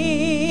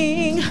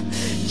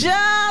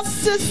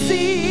just to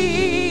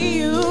see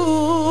you,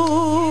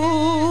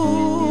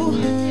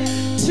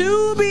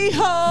 to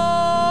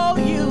behold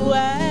you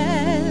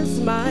as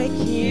my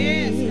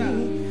King.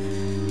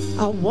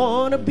 I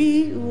want to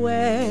be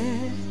where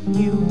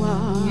you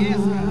are.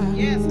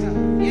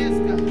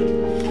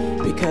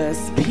 Because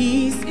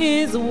peace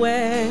is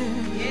where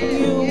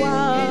you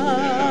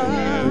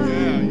are.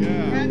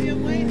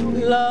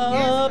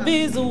 Love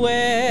is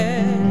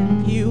where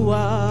you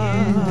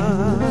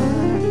are.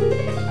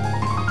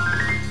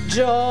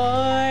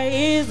 Joy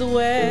is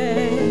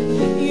where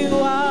you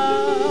are.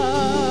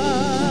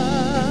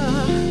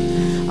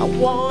 I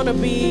want to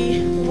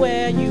be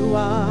where you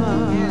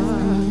are.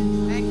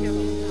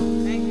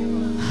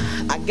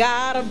 I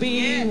gotta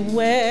be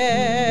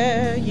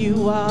where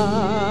you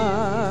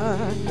are.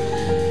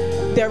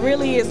 There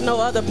really is no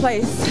other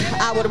place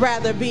I would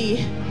rather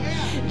be,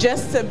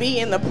 just to be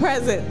in the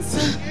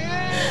presence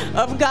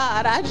of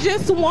God. I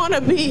just want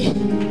to be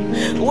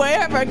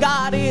wherever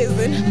God is,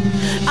 and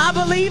I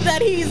believe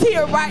that He's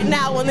here right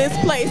now in this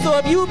place. So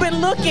if you've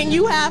been looking,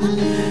 you have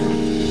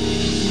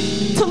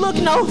to look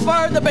no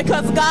further,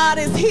 because God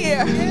is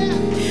here.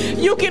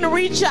 You can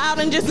reach out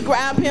and just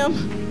grab him.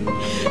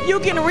 You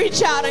can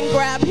reach out and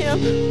grab him.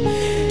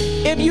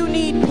 If you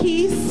need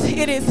peace,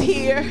 it is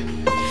here.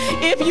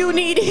 If you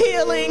need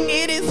healing,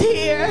 it is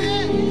here.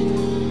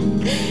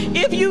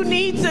 If you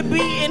need to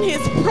be in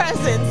his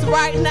presence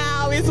right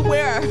now is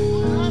where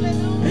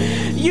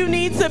you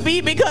need to be,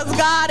 because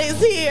God is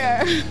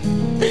here.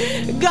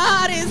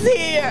 God is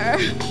here.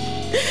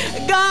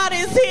 God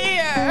is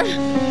here.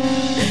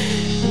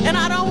 And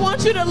I don't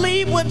want you to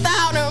leave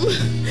without him.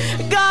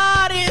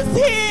 God is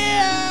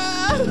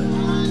here.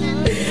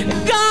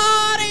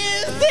 God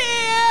is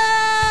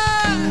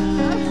here.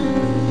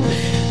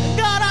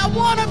 God, I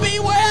want to be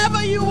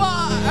wherever you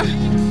are.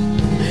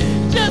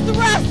 Just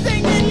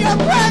resting in your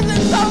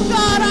presence. Oh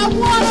God, I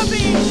want to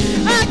be.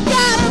 I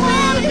gotta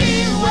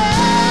be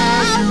where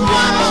you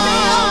are.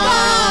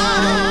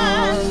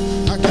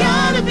 I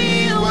gotta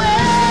be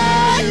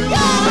where you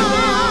are.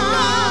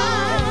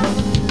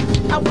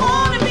 I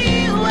want to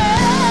be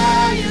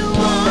where you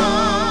are.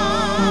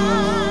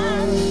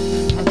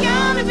 I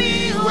gotta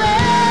be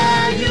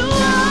where you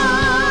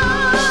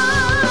are.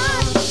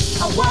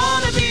 I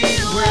want to be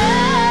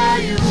where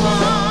you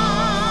are.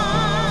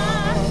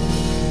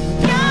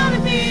 Gotta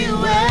be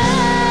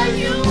where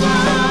you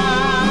are.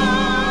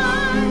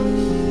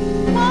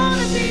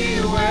 Wanna be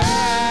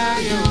where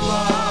you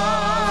are.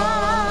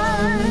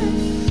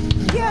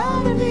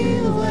 Gotta be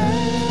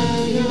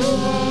where you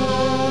are.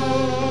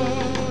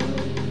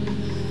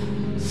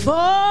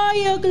 For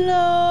your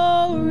glory,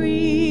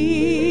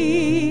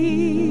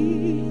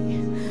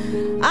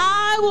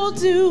 I will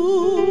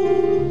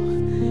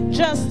do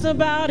just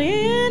about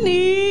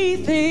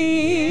anything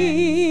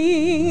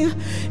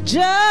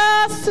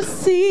just to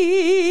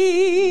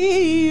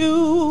see you,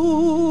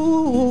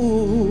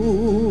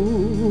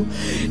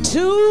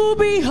 to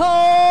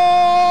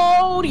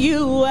behold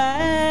you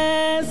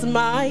as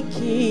my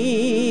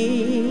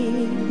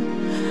King.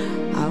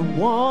 I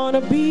want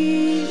to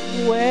be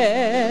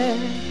where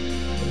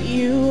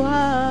you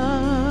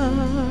are.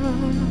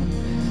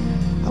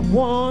 I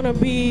want to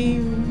be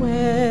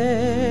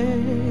where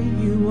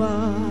you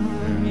are.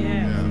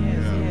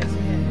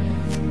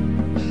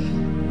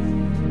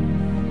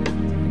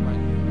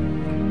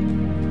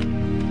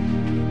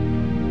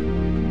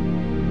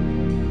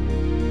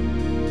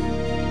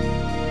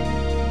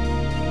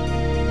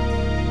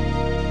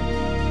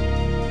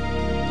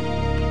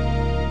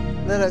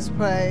 Let us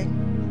pray.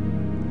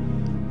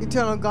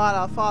 Eternal God,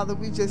 our Father,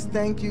 we just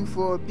thank you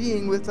for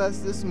being with us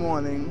this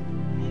morning.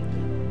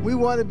 We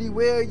want to be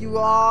where you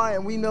are,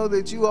 and we know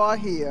that you are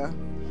here.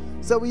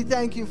 So we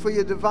thank you for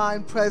your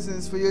divine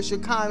presence, for your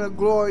Shekinah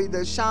glory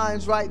that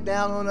shines right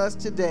down on us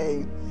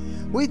today.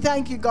 We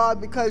thank you,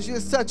 God, because you're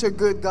such a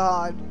good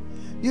God.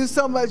 You're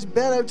so much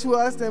better to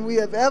us than we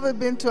have ever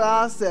been to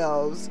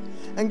ourselves.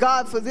 And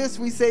God, for this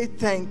we say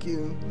thank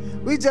you.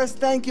 We just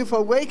thank you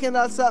for waking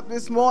us up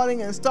this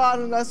morning and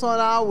starting us on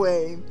our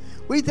way.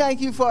 We thank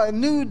you for a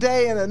new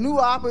day and a new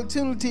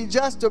opportunity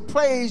just to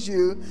praise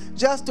you,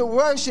 just to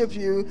worship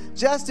you,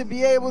 just to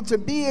be able to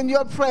be in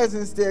your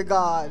presence, dear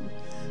God.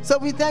 So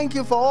we thank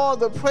you for all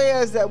the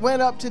prayers that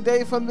went up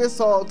today from this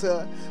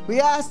altar. We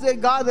ask, dear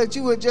God, that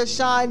you would just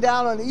shine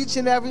down on each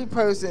and every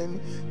person.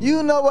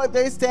 You know what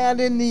they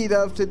stand in need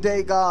of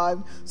today,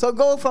 God. So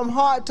go from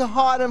heart to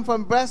heart and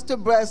from breast to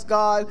breast,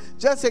 God,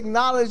 just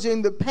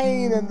acknowledging the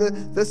pain and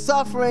the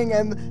suffering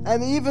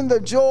and even the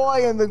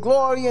joy and the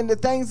glory and the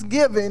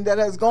thanksgiving that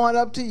has gone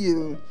up to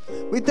you.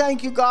 We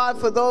thank you, God,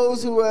 for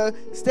those who are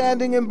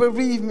standing in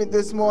bereavement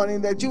this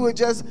morning, that you would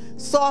just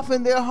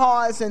soften their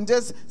hearts and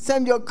just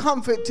send your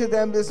comfort to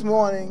them this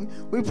morning.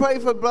 We pray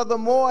for Brother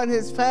Moore and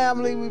his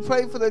family. We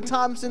pray for the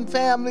Thompson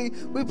family.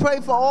 We pray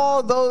for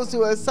all those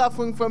who are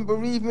suffering from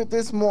bereavement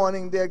this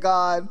morning, dear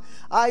God.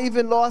 I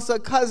even lost a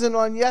cousin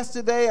on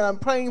yesterday, and I'm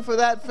praying for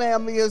that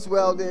family as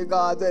well, dear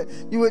God, that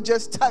you would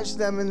just touch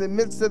them in the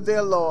midst of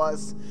their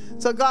loss.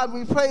 So God,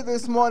 we pray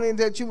this morning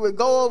that you would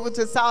go over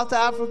to South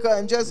Africa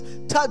and just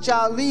touch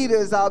our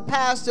leaders, our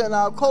pastor and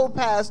our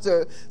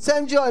co-pastor.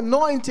 Send your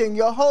anointing,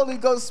 your Holy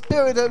Ghost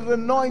Spirit of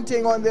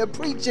anointing on their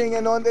preaching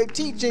and on their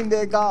teaching,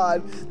 dear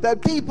God,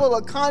 that people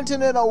a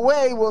continent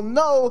away will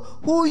know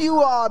who you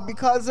are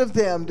because of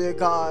them, dear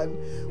God.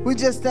 We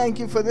just thank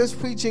you for this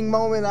preaching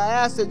moment. I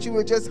ask that you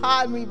would just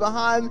hide me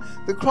behind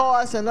the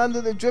cross and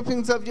under the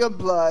drippings of your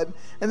blood,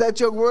 and that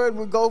your word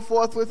would go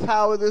forth with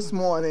power this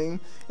morning.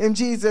 In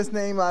Jesus'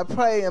 name I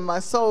pray, and my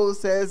soul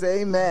says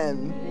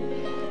amen.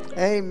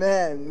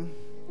 Amen.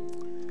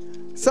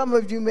 Some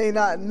of you may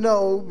not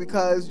know,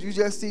 because you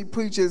just see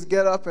preachers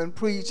get up and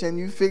preach and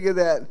you figure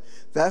that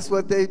that's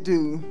what they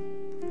do.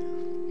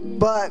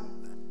 But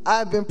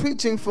I've been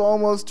preaching for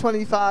almost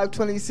 25,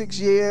 26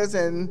 years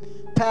and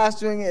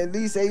pastoring at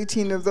least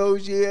 18 of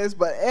those years.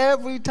 But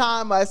every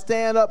time I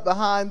stand up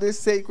behind this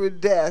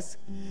sacred desk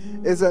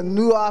is a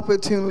new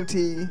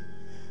opportunity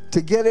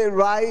to get it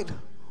right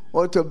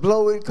or to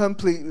blow it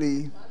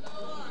completely.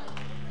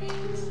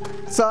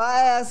 So I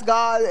ask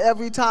God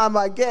every time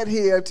I get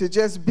here to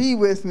just be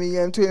with me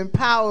and to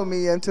empower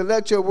me and to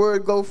let your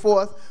word go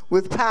forth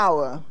with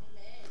power.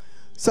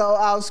 So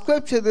our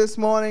scripture this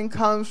morning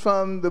comes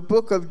from the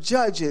book of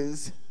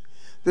Judges,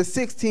 the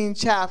 16th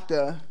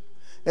chapter.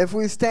 If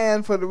we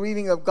stand for the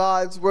reading of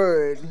God's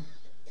word.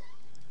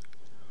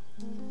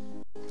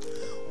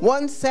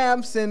 Once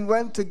Samson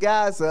went to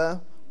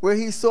Gaza, where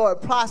he saw a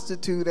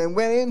prostitute and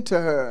went into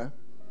her.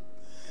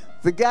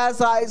 The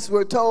Gazites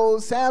were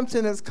told,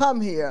 "Samson has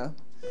come here."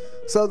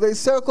 So they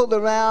circled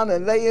around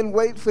and lay in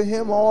wait for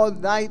him all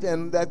night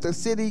and at the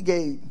city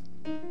gate.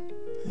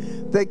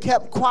 They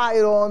kept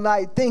quiet all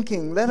night,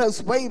 thinking, "Let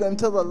us wait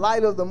until the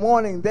light of the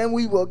morning, then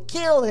we will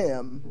kill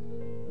him."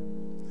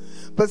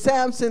 But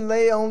Samson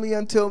lay only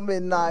until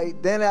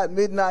midnight. Then at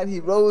midnight he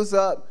rose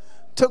up,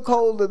 took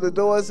hold of the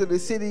doors of the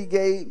city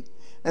gate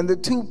and the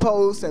two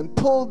posts and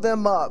pulled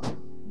them up,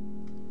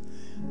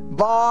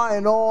 bar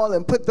and all,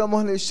 and put them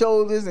on his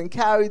shoulders and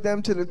carried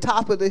them to the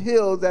top of the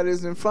hill that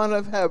is in front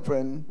of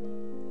Hebron.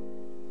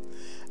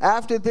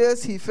 After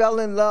this he fell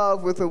in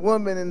love with a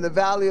woman in the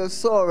valley of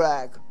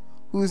Sorek,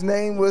 whose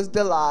name was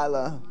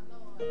Delilah.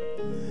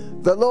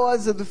 The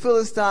lords of the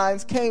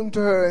Philistines came to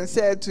her and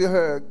said to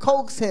her,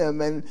 "Coax him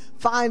and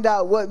find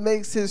out what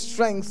makes his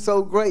strength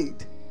so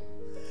great,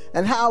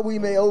 and how we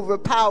may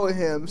overpower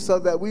him, so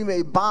that we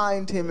may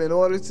bind him in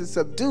order to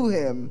subdue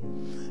him,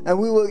 and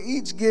we will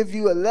each give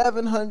you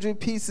 1,100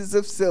 pieces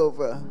of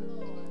silver."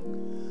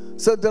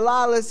 So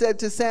Delilah said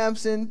to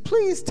Samson,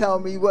 "Please tell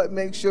me what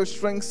makes your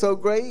strength so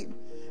great,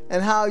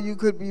 and how you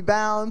could be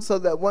bound so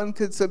that one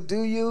could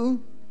subdue you."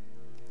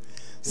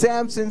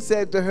 Samson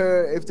said to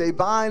her, "If they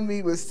bind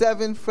me with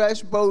 7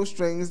 fresh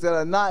bowstrings that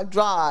are not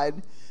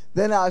dried,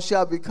 then I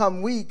shall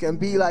become weak and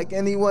be like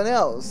anyone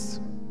else."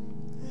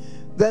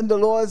 Then the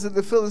lords of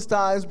the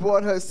Philistines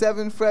brought her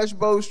 7 fresh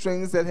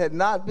bowstrings that had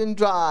not been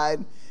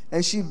dried,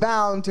 and she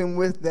bound him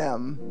with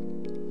them.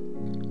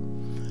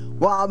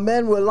 While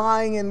men were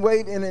lying in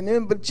wait in an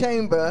inner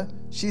chamber,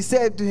 she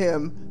said to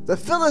him, "The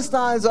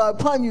Philistines are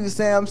upon you,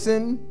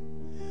 Samson."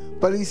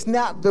 But he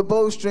snapped the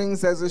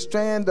bowstrings as a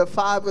strand of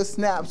fiber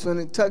snaps when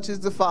it touches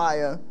the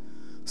fire.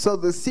 So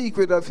the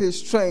secret of his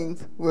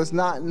strength was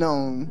not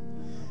known.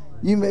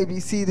 You may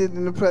be seated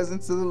in the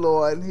presence of the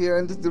Lord. Here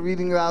ends the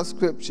reading of our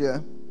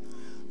scripture.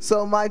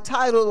 So my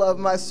title of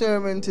my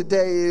sermon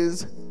today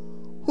is,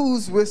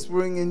 "Who's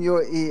Whispering in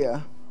Your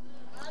Ear?"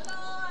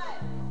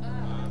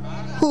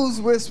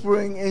 Who's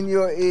whispering in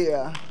your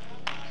ear?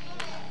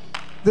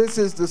 This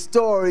is the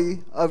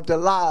story of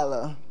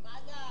Delilah.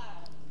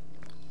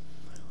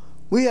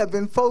 We have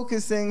been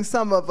focusing,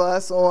 some of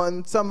us,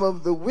 on some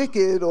of the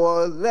wicked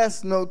or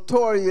less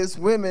notorious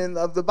women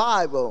of the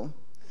Bible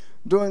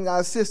during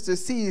our sister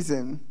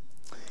season.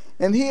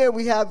 And here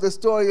we have the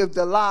story of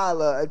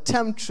Delilah, a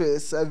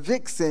temptress, a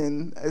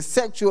vixen, a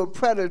sexual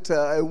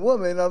predator, a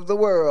woman of the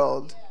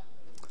world.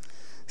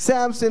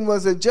 Samson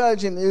was a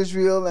judge in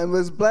Israel and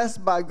was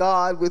blessed by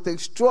God with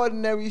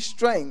extraordinary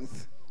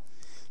strength.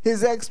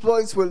 His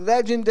exploits were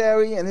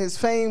legendary and his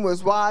fame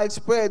was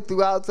widespread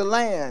throughout the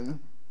land.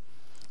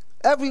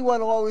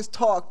 Everyone always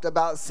talked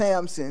about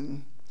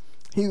Samson.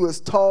 He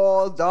was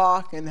tall,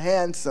 dark, and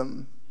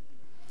handsome.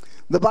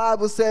 The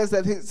Bible says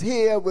that his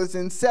hair was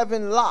in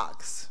 7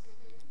 locks.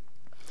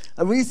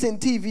 A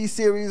recent TV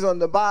series on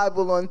the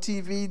Bible on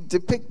TV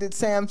depicted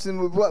Samson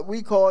with what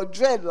we call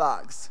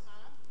dreadlocks.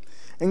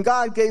 And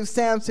God gave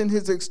Samson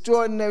his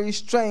extraordinary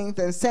strength,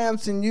 and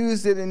Samson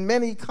used it in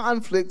many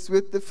conflicts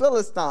with the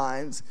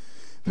Philistines,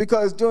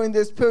 because during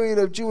this period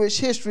of Jewish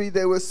history,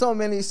 there were so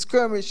many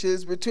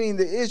skirmishes between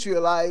the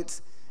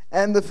Israelites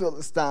and the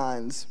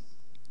Philistines.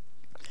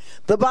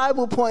 The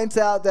Bible points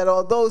out that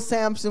although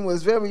Samson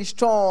was very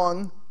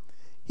strong,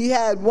 he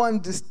had one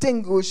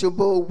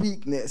distinguishable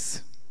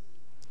weakness.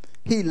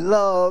 He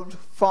loved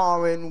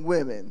foreign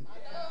women.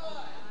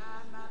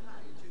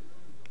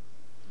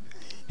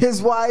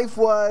 His wife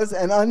was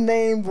an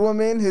unnamed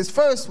woman. His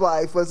first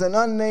wife was an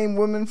unnamed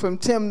woman from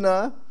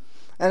Timnah.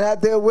 And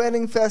at their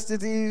wedding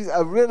festivities,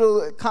 a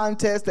riddle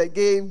contest that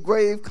gave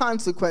grave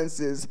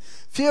consequences.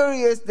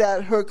 Furious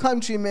that her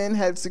countrymen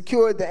had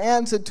secured the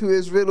answer to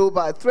his riddle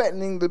by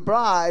threatening the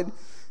bride,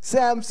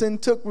 Samson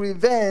took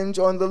revenge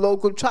on the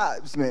local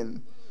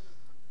tribesmen.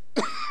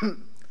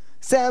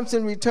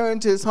 Samson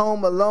returned to his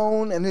home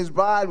alone, and his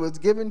bride was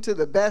given to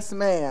the best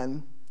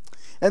man.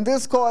 And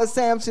this caused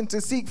Samson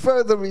to seek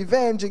further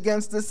revenge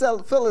against the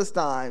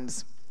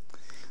Philistines.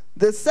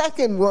 The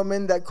second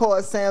woman that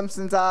caught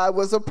Samson's eye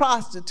was a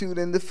prostitute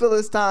in the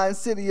Philistine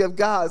city of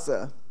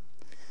Gaza.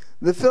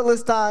 The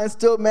Philistines,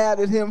 still mad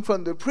at him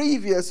from the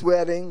previous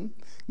wedding,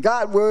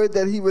 got word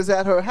that he was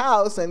at her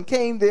house and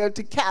came there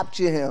to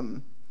capture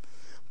him.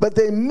 But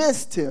they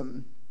missed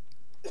him,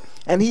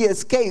 and he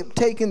escaped,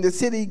 taking the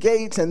city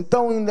gates and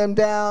throwing them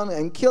down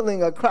and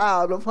killing a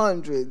crowd of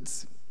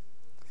hundreds.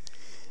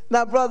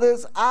 Now,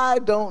 brothers, I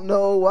don't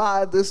know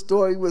why this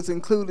story was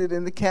included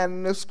in the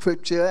canon of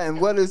Scripture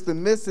and what is the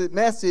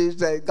message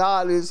that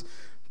God is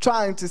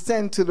trying to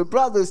send to the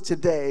brothers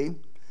today,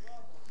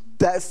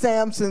 that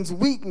Samson's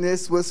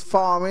weakness was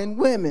foreign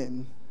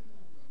women.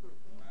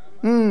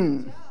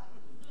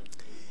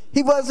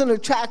 He wasn't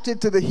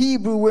attracted to the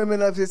Hebrew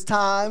women of his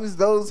times,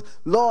 those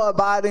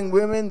law-abiding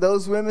women,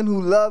 those women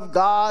who loved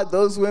God,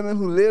 those women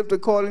who lived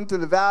according to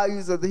the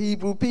values of the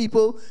Hebrew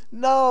people.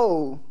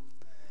 No.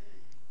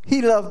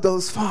 He loved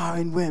those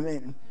foreign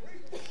women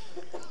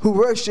who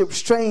worship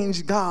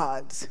strange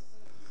gods,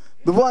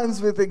 the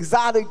ones with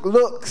exotic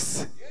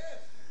looks,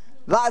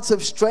 lots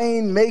of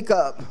strained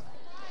makeup,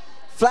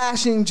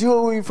 flashing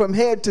jewelry from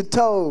head to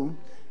toe,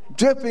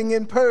 dripping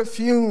in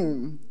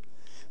perfume.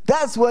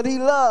 That's what he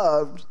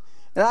loved.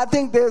 And I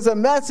think there's a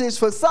message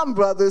for some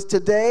brothers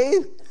today,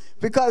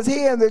 because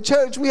here in the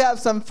church we have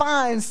some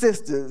fine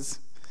sisters,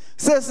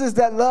 sisters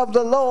that love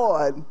the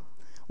Lord.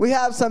 We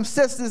have some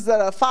sisters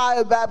that are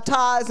fire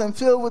baptized and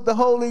filled with the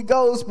Holy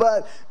Ghost,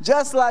 but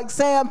just like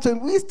Samson,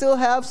 we still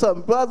have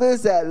some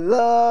brothers that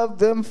love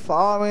them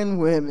foreign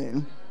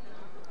women.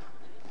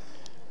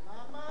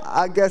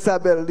 I guess I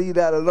better leave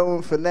that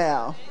alone for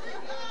now.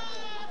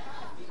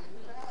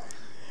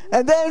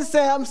 And then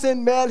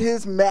Samson met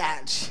his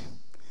match.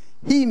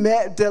 He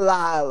met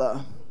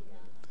Delilah.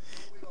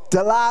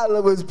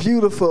 Delilah was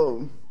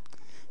beautiful.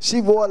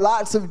 She wore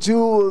lots of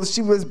jewels.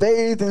 She was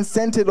bathed in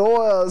scented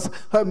oils.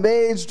 Her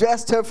maids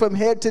dressed her from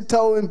head to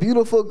toe in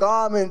beautiful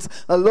garments,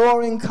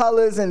 alluring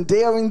colors and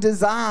daring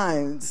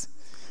designs.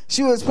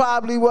 She was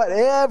probably what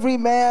every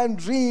man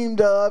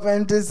dreamed of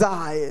and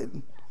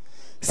desired.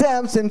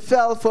 Samson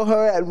fell for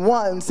her at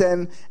once,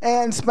 and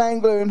Anne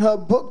Spangler in her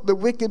book, The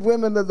Wicked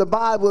Women of the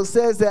Bible,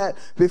 says that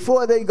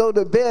before they go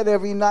to bed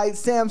every night,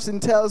 Samson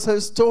tells her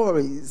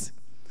stories,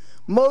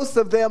 most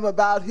of them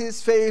about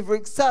his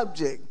favorite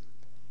subject,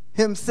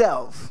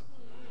 himself.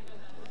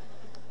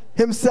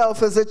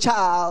 Himself as a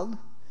child,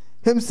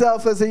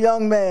 himself as a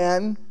young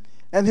man,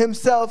 and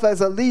himself as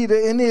a leader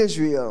in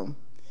Israel.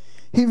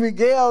 He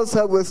regales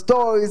her with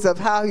stories of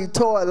how he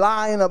tore a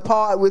lion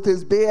apart with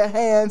his bare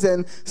hands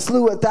and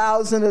slew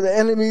 1,000 of the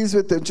enemies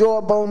with the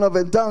jawbone of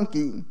a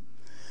donkey.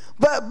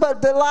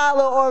 But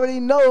Delilah already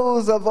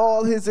knows of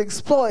all his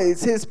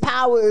exploits. His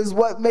power is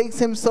what makes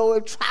him so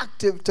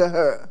attractive to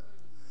her.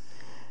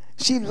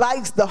 She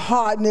likes the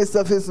hardness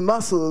of his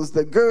muscles,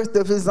 the girth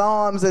of his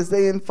arms as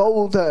they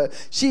enfold her.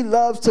 She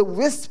loves to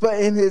whisper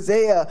in his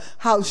ear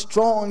how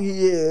strong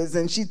he is,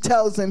 and she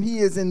tells him he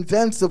is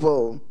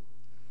invincible.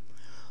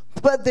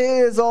 But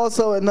there is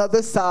also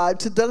another side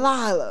to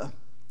Delilah.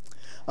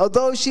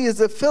 Although she is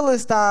a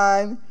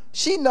Philistine,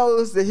 she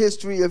knows the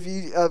history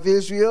of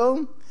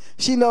Israel.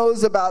 She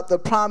knows about the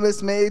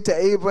promise made to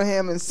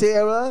Abraham and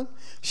Sarah.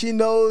 She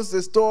knows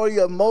the story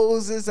of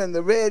Moses and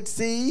the Red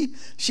Sea.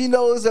 She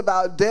knows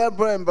about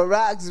Deborah and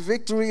Barak's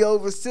victory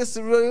over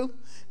Sisera.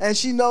 And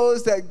she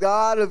knows that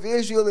God of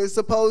Israel is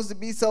supposed to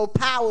be so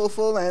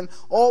powerful and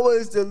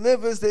always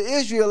delivers the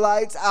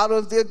Israelites out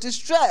of their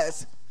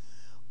distress.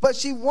 But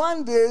she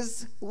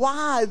wonders,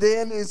 why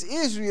then is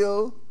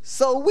Israel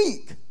so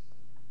weak?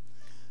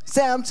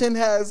 Samson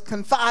has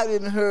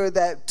confided in her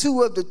that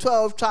 2 of the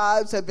 12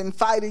 tribes have been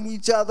fighting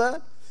each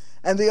other,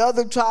 and the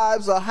other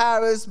tribes are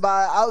harassed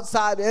by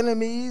outside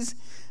enemies.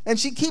 And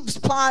she keeps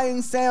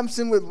plying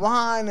Samson with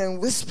wine and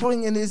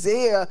whispering in his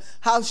ear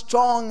how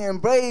strong and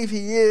brave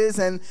he is,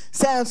 and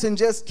Samson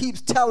just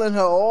keeps telling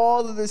her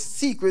all of the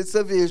secrets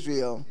of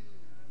Israel.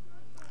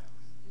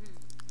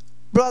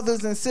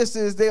 Brothers and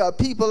sisters, there are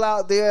people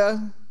out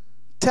there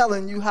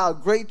telling you how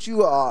great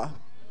you are,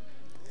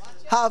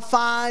 how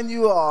fine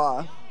you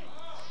are,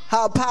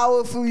 how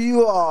powerful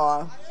you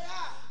are,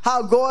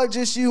 how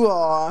gorgeous you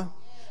are,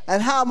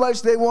 and how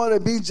much they want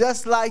to be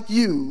just like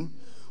you,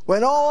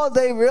 when all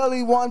they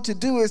really want to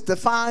do is to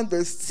find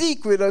the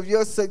secret of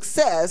your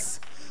success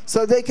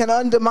so they can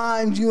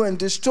undermine you and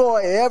destroy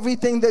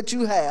everything that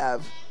you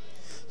have.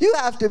 You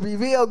have to be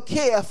real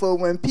careful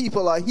when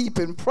people are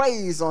heaping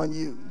praise on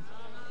you.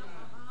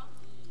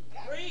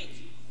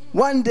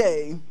 One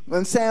day,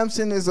 when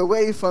Samson is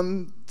away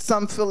from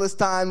some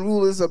Philistine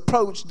rulers,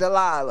 approached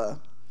Delilah.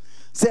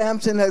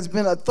 Samson has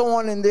been a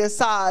thorn in their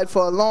side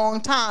for a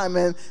long time,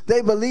 and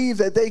they believe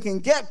that they can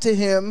get to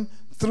him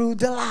through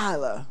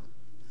Delilah.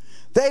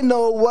 They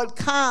know what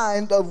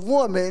kind of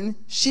woman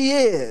she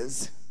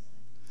is.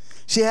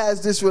 She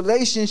has this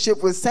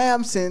relationship with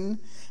Samson,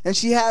 and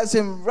she has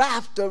him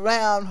wrapped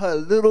around her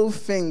little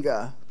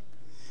finger.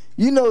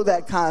 You know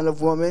that kind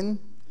of woman.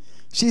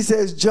 She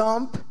says,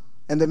 jump,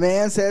 and the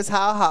man says,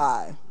 how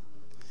high?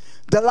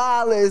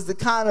 Delilah is the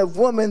kind of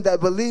woman that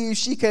believes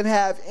she can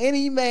have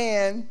any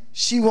man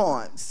she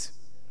wants.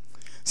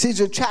 She's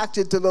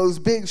attracted to those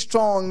big,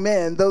 strong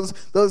men,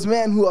 those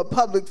men who are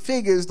public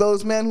figures,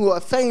 those men who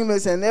are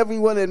famous and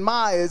everyone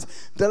admires.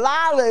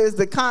 Delilah is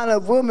the kind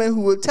of woman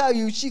who will tell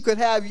you she could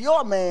have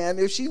your man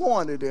if she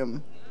wanted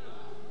him.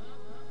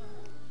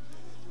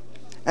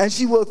 And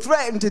she will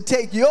threaten to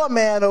take your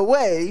man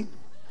away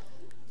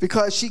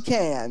because she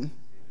can.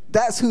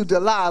 That's who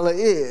Delilah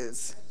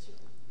is.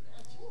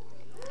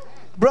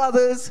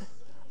 Brothers,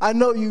 I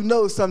know you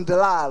know some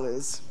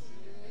Delilahs.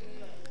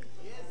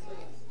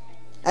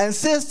 And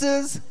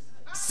sisters,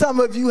 some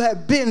of you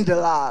have been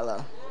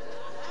Delilah.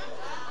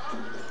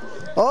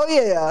 Oh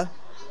yeah,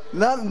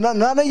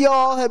 none of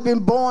y'all have been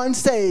born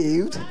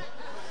saved.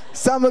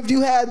 Some of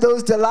you had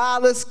those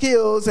Delilah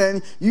skills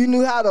and you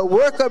knew how to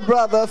work a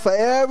brother for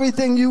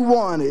everything you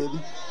wanted.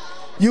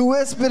 You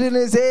whispered in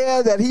his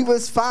ear that he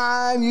was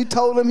fine. You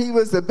told him he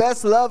was the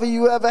best lover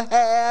you ever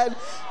had.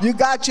 You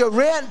got your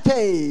rent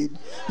paid.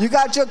 You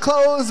got your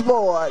clothes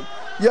bought,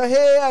 your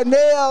hair and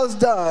nails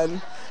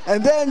done.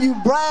 And then you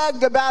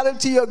bragged about it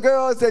to your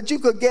girls that you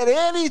could get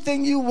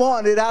anything you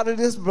wanted out of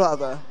this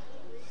brother.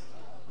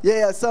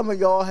 Yeah, some of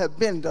y'all have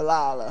been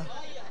Delilah.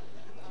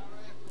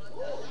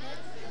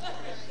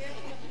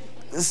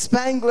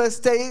 Spangler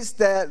states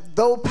that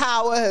though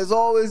power has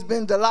always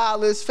been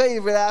Delilah's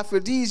favorite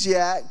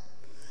aphrodisiac,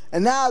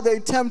 and now they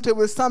tempt her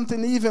with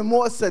something even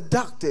more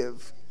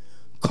seductive,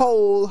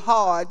 cold,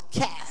 hard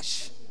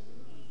cash.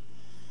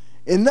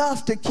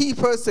 Enough to keep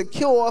her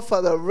secure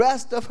for the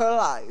rest of her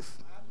life.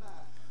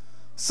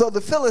 So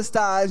the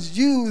Philistines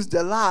used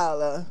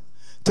Delilah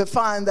to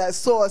find that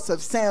source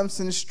of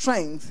Samson's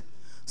strength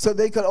so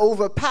they could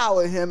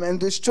overpower him and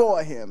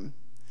destroy him.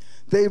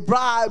 They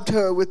bribed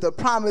her with the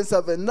promise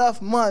of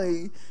enough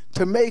money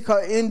to make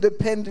her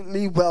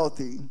independently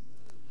wealthy.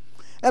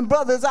 And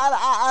brothers,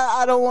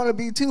 I don't want to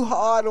be too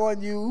hard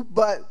on you,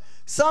 but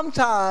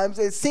sometimes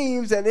it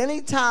seems that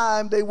any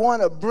time they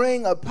want to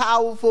bring a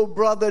powerful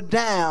brother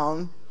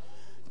down,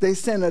 they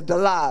send a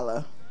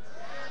Delilah.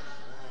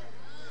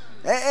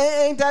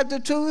 Ain't that the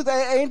truth?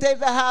 Ain't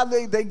that how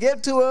they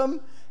get to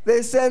him?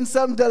 They send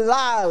some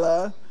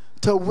Delilah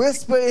to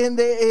whisper in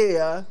their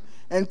ear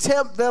and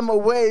tempt them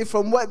away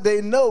from what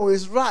they know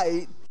is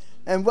right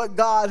and what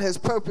God has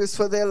purposed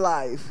for their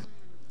life.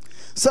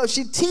 So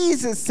she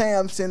teases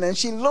Samson and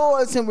she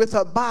lures him with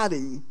her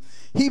body.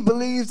 He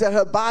believes that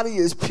her body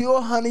is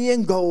pure honey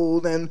and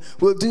gold and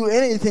will do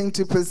anything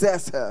to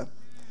possess her.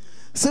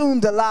 Soon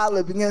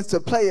Delilah begins to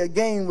play a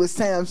game with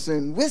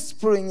Samson,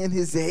 whispering in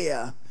his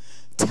ear,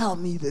 "Tell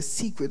me the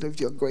secret of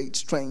your great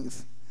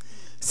strength."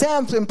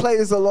 Samson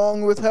plays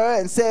along with her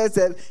and says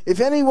that if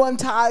anyone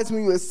ties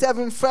me with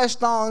 7 fresh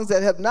thongs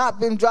that have not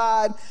been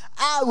dried,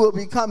 I will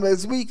become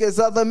as weak as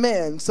other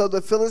men. So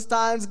the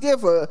Philistines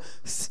give her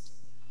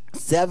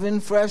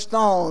 7 fresh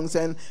thongs,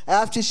 and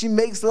after she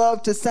makes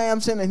love to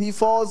Samson and he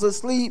falls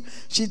asleep,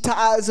 she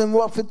ties him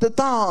up with the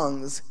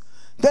thongs.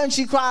 Then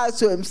she cries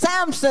to him,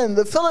 "Samson,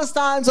 the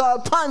Philistines are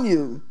upon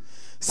you."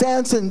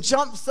 Samson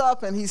jumps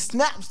up and he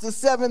snaps the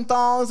 7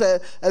 thongs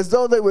as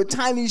though they were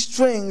tiny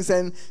strings,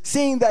 and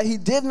seeing that he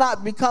did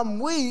not become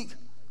weak,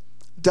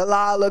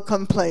 Delilah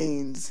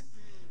complains,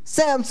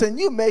 "Samson,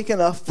 you making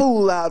a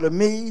fool out of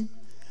me."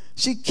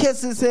 She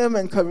kisses him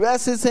and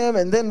caresses him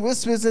and then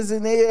whispers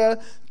in his ear,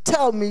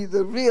 "Tell me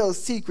the real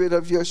secret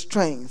of your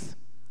strength."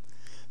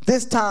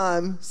 This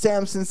time,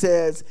 Samson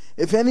says,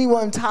 "If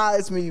anyone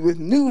ties me with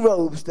new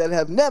ropes that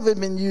have never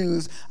been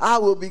used, I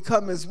will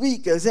become as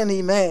weak as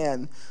any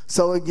man."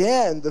 So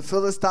again, the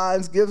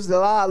Philistines gives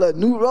Delilah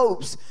new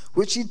ropes,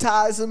 which she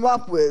ties him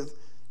up with.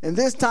 And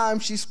this time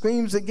she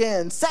screams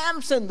again,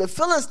 "Samson, the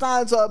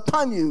Philistines are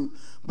upon you."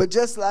 But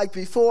just like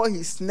before,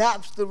 he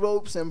snaps the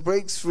ropes and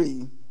breaks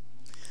free.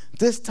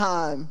 This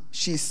time,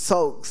 she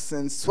sulks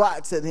and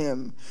swats at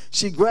him.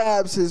 She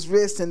grabs his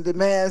wrist and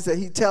demands that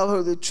he tell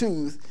her the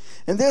truth.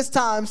 And this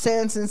time,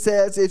 Samson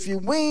says, "If you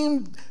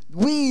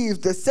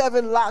weave the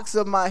 7 locks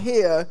of my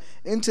hair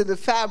into the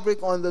fabric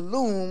on the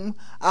loom,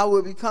 I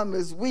will become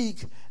as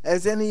weak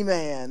as any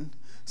man."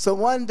 So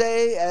one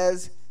day,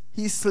 as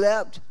he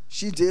slept,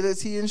 she did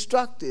as he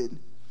instructed.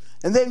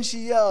 And then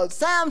she yelled,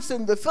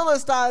 "Samson, the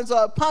Philistines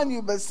are upon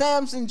you." But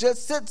Samson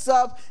just sits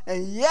up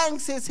and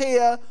yanks his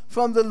hair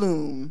from the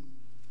loom.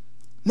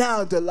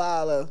 Now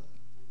Delilah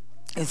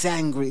is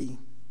angry.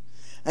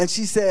 And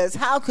she says,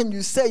 "How can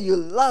you say you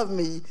love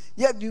me,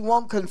 yet you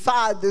won't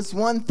confide this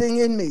one thing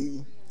in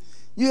me?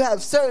 You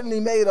have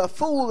certainly made a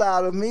fool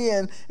out of me."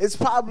 And it's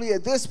probably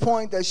at this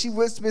point that she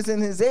whispers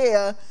in his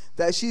ear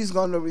that she's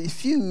going to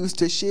refuse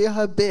to share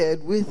her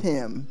bed with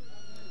him.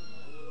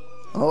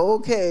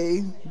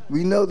 Okay,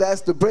 we know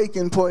that's the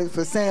breaking point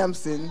for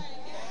Samson.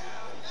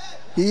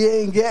 He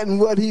ain't getting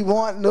what he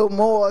wants no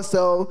more,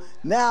 so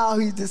now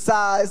he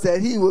decides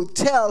that he will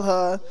tell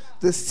her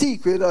the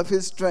secret of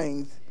his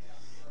strength.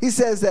 He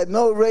says that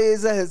no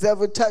razor has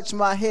ever touched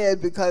my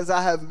head because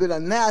I have been a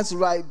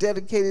Nazarite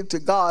dedicated to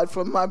God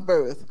from my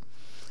birth.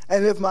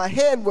 And if my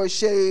head were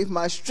shaved,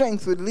 my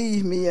strength would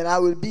leave me and I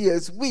would be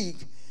as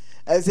weak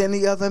as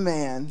any other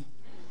man.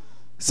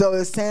 So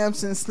as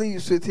Samson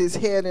sleeps with his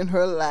head in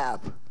her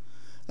lap,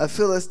 a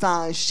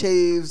Philistine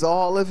shaves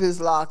all of his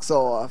locks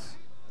off.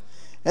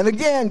 And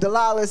again,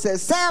 Delilah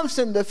says,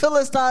 "Samson, the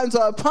Philistines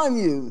are upon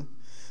you."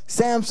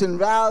 Samson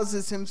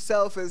rouses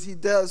himself as he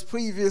does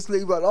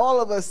previously, but all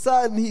of a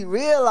sudden he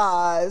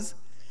realized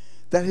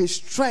that his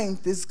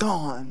strength is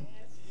gone.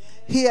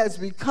 He has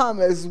become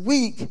as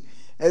weak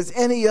as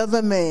any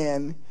other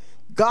man.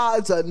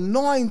 God's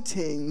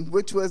anointing,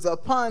 which was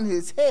upon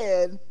his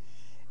head,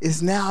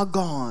 is now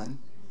gone.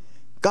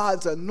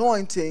 God's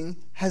anointing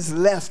has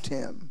left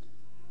him.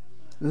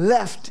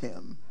 Left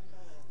him.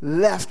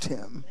 Left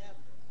him.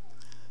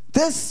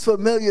 This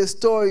familiar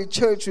story,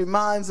 church,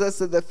 reminds us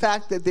of the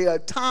fact that there are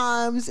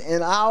times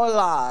in our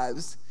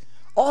lives,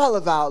 all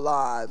of our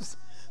lives,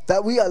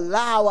 that we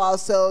allow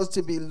ourselves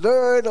to be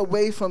lured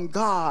away from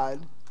God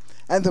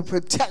and the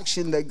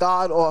protection that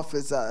God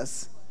offers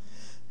us.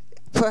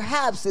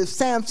 Perhaps if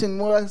Samson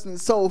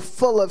wasn't so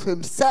full of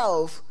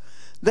himself,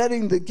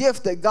 letting the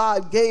gift that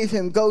God gave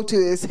him go to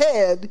his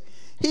head,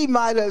 he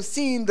might have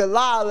seen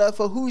Delilah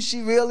for who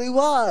she really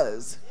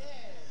was.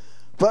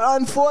 But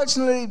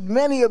unfortunately,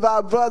 many of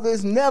our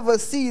brothers never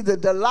see the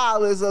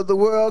Delilahs of the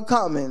world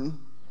coming.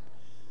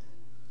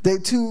 They're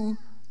too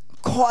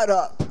caught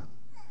up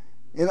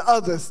in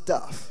other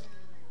stuff.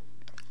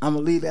 I'm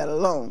going to leave that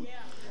alone.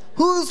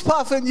 Who's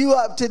puffing you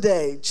up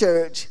today,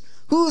 church?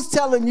 Who's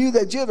telling you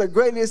that you're the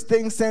greatest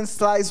thing since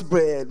sliced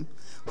bread?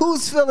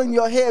 Who's filling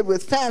your head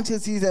with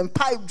fantasies and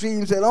pipe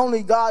dreams that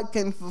only God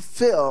can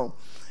fulfill?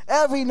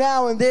 Every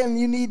now and then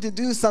you need to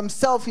do some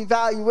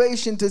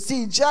self-evaluation to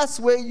see just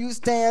where you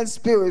stand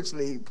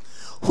spiritually.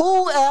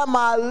 Who am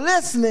I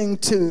listening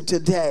to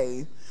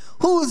today?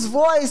 Whose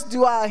voice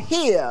do I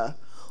hear?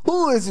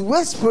 Who is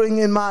whispering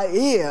in my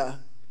ear?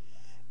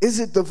 Is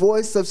it the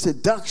voice of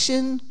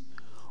seduction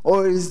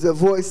or is it the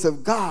voice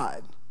of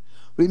God?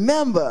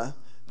 Remember,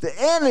 the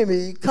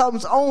enemy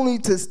comes only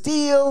to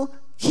steal,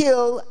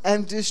 kill,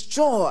 and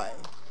destroy.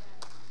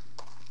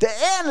 The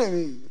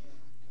enemy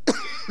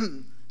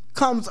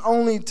comes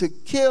only to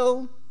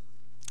kill,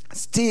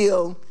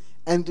 steal,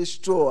 and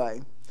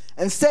destroy.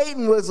 And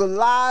Satan was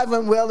alive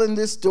and well in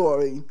this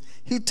story.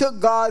 He took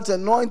God's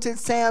anointed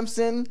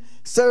servant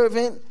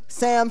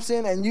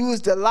Samson and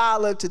used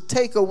Delilah to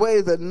take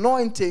away the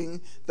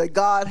anointing that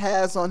God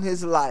has on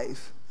his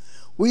life.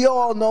 We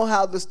all know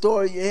how the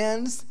story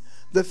ends.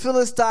 The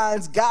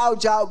Philistines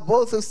gouge out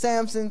both of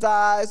Samson's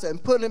eyes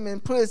and put him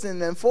in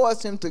prison and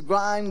force him to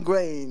grind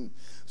grain.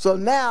 So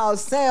now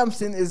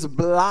Samson is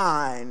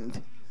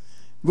blind,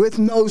 with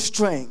no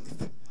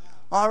strength.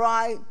 All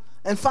right?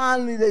 And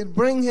finally, they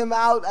bring him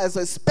out as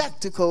a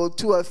spectacle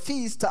to a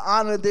feast to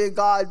honor their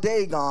god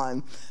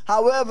Dagon.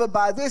 However,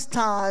 by this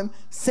time,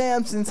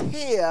 Samson's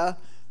hair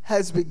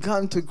has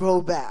begun to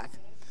grow back,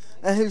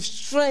 and his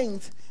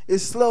strength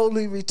is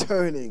slowly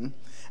returning.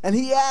 And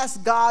he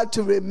asked God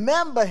to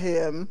remember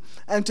him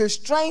and to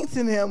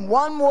strengthen him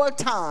one more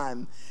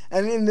time.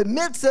 And in the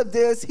midst of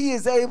this, he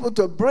is able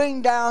to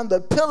bring down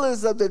the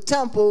pillars of the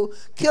temple,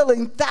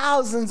 killing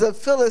thousands of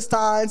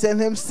Philistines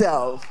and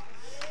himself.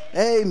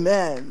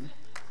 Amen.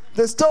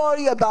 The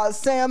story about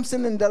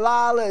Samson and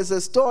Delilah is a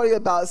story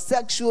about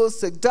sexual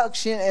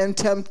seduction and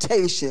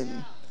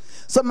temptation.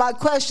 So my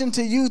question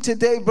to you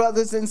today,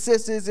 brothers and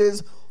sisters,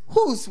 is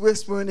who's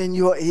whispering in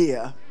your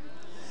ear?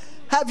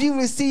 Have you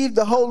received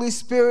the Holy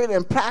Spirit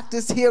and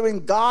practiced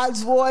hearing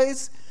God's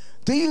voice?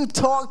 Do you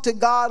talk to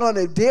God on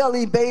a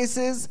daily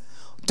basis?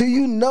 Do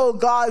you know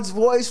God's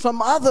voice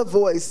from other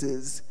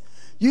voices?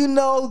 You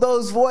know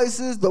those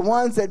voices, the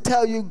ones that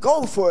tell you,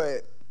 go for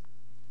it.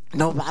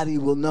 Nobody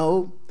will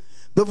know.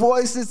 The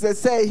voices that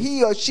say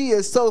he or she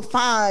is so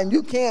fine,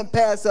 you can't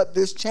pass up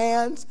this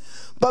chance.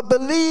 But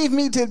believe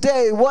me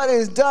today, what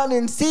is done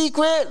in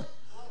secret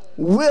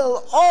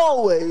will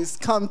always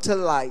come to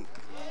light.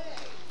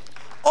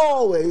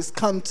 Always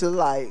come to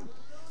light.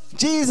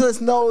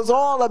 Jesus knows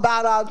all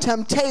about our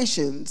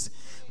temptations.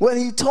 When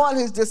he taught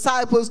his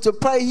disciples to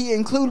pray, he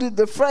included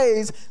the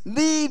phrase,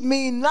 lead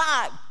me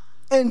not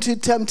into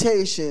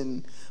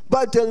temptation,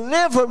 but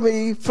deliver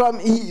me from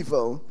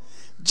evil.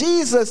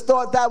 Jesus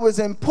thought that was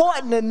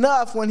important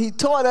enough when he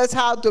taught us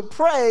how to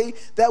pray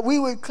that we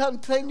would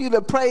continue to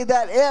pray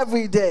that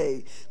every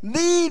day.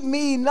 Lead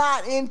me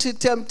not into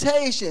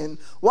temptation.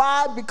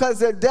 Why? Because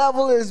the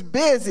devil is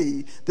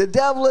busy. The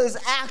devil is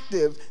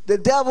active. The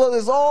devil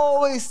is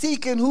always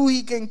seeking who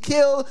he can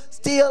kill,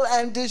 steal,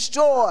 and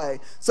destroy.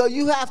 So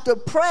you have to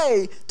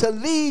pray to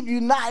lead you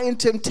not in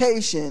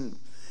temptation.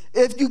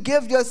 If you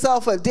give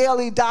yourself a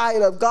daily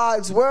diet of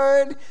God's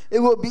word, it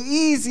will be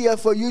easier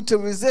for you to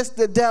resist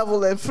the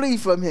devil and flee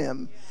from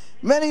him.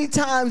 Many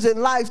times in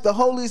life, the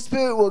Holy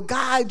Spirit will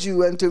guide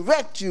you and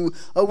direct you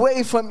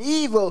away from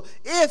evil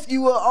if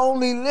you will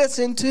only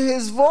listen to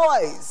his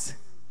voice.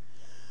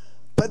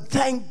 But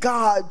thank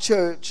God,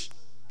 church,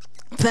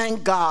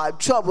 thank God,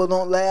 trouble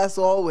don't last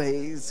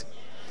always.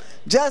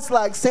 Just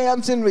like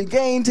Samson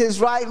regained his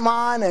right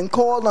mind and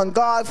called on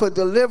God for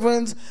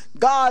deliverance,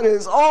 God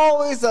is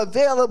always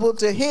available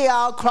to hear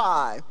our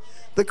cry.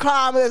 The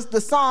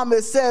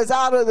psalmist says,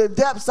 out of the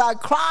depths I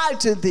cry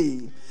to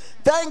thee.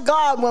 Thank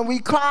God when we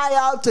cry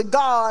out to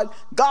God,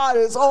 God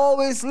is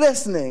always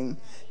listening.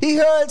 He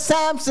heard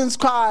Samson's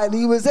cry and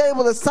he was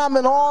able to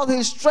summon all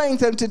his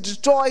strength and to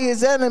destroy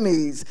his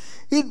enemies.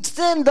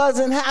 Sin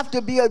doesn't have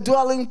to be a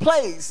dwelling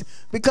place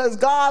because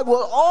God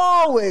will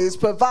always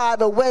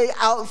provide a way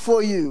out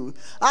for you.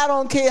 I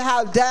don't care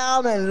how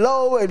down and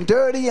low and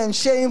dirty and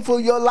shameful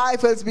your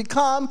life has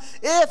become.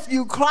 If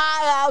you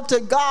cry out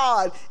to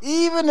God,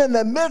 even in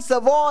the midst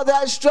of all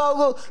that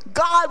struggle,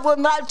 God will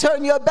not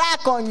turn your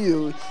back on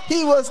you.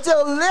 He will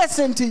still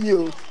listen to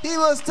you. He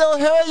will still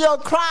hear your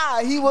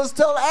cry. He will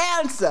still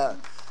answer.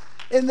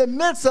 In the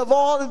midst of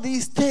all of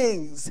these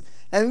things,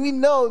 And we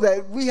know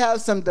that we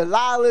have some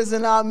Delilahs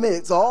in our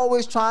midst,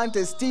 always trying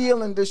to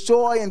steal and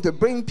destroy and to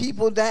bring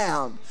people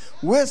down,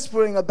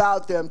 whispering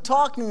about them,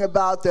 talking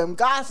about them,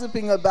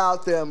 gossiping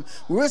about them,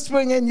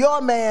 whispering in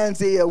your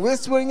man's ear,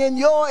 whispering in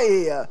your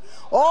ear.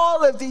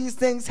 All of these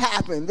things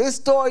happen. This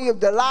story of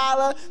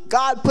Delilah,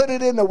 God put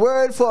it in the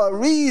word for a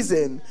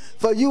reason,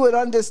 for you would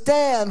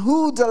understand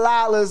who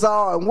Delilahs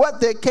are and what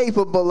they're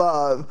capable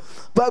of.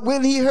 But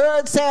when he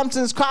heard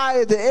Samson's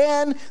cry at the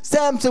end,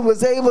 Samson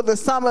was able to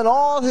summon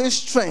all his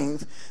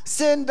strength.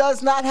 Sin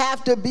does not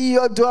have to be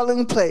your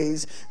dwelling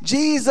place.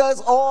 Jesus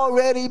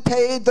already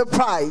paid the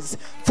price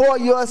for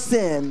your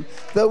sin.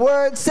 The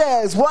word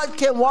says, what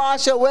can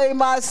wash away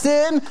my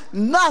sin?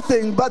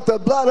 Nothing but the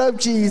blood of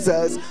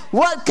Jesus.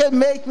 What can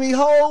make me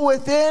whole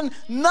within?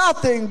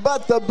 Nothing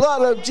but the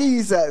blood of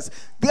Jesus.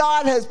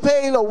 God has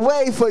paid a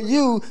way for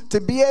you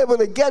to be able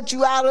to get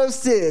you out of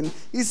sin.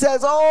 He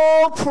says,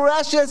 oh,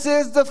 precious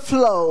is the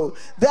flow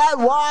that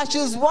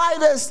washes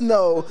white as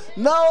snow.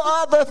 No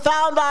other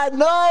found I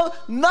know,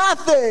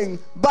 nothing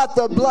but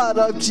the blood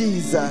of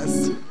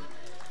Jesus.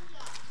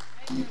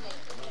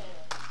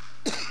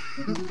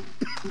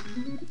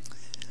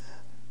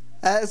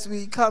 As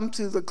we come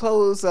to the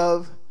close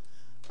of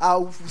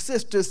our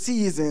sister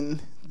season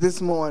this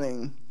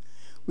morning,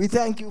 we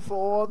thank you for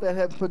all that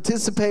have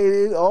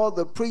participated, all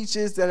the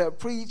preachers that have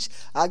preached.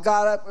 I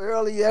got up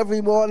early every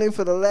morning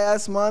for the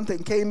last month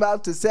and came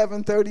out to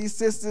 7:30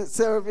 sister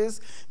service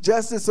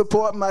just to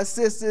support my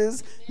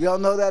sisters. Y'all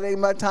know that ain't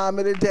my time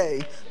of the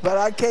day. But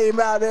I came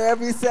out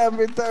every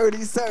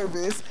 7:30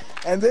 service,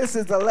 and this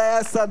is the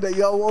last Sunday.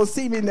 Y'all won't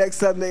see me next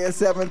Sunday at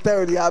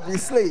 7:30. I'll be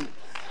asleep.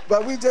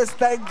 But we just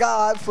thank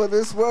God for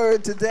this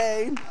word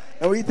today.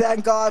 And we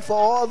thank God for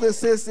all the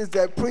sisters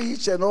that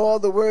preach and all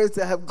the words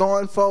that have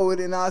gone forward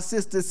in our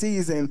sister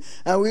season.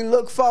 And we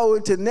look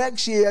forward to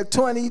next year,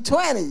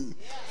 2020,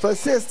 for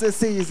sister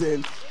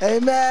season.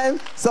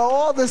 Amen. So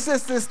all the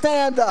sisters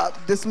stand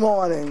up this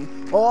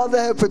morning. All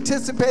that have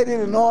participated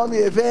in all the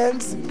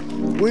events.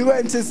 We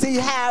went to see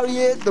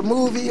Harriet, the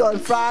movie, on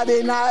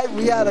Friday night.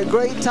 We had a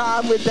great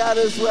time with that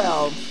as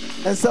well.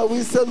 And so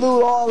we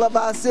salute all of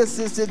our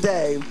sisters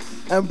today.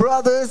 And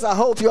brothers, I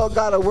hope y'all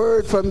got a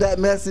word from that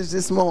message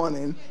this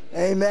morning.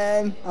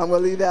 Amen. I'm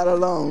going to leave that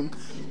alone.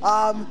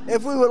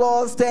 If we would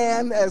all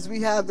stand as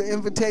we have the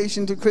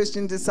invitation to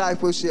Christian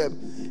discipleship.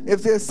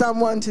 If there's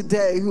someone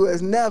today who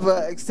has never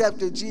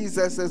accepted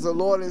Jesus as the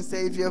Lord and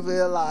Savior of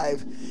their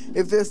life,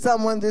 if there's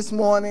someone this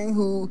morning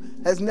who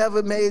has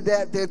never made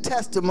that their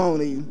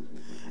testimony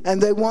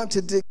and they want to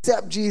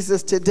accept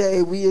Jesus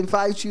today, we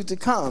invite you to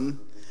come,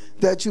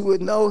 that you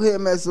would know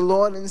him as the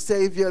Lord and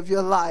Savior of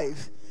your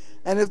life.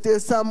 And if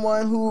there's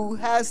someone who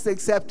has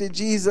accepted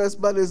Jesus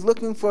but is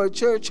looking for a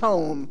church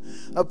home,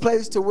 a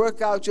place to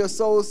work out your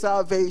soul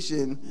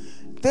salvation,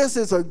 this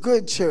is a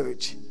good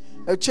church.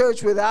 A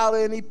church without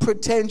any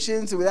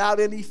pretensions, without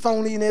any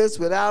phoniness,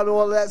 without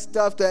all that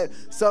stuff that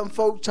some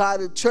folk try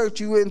to church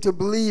you into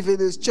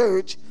believing is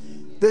church.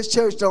 This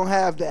church don't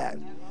have that.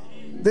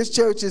 This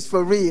church is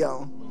for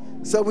real.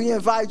 So we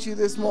invite you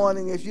this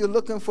morning, if you're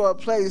looking for a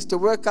place to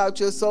work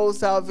out your soul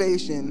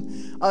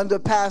salvation under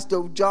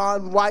Pastor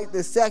John White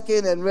II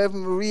and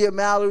Reverend Maria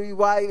Mallory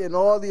White and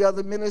all the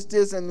other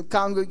ministers and the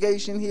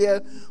congregation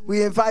here,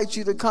 we invite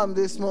you to come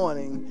this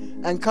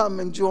morning and come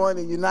and join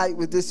and unite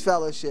with this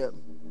fellowship.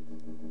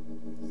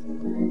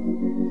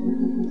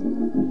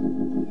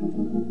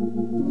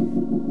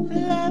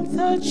 Let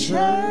the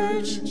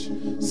church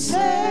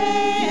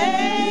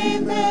say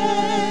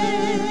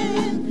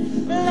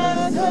amen.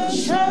 Let the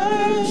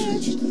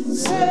church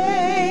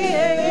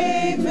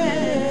say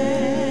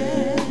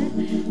amen.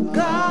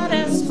 God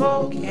has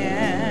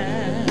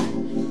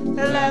spoken.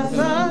 Let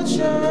the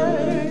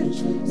church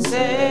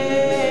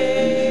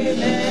say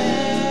amen.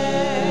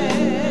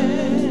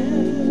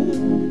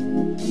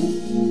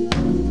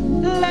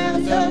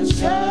 Let the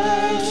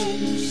church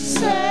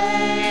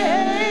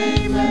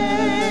say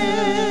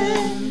amen.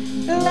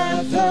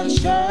 Let the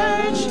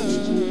church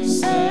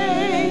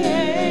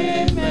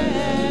say amen.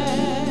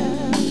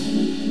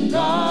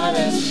 God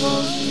has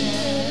spoken.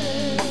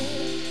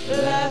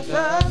 Let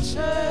the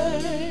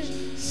church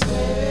say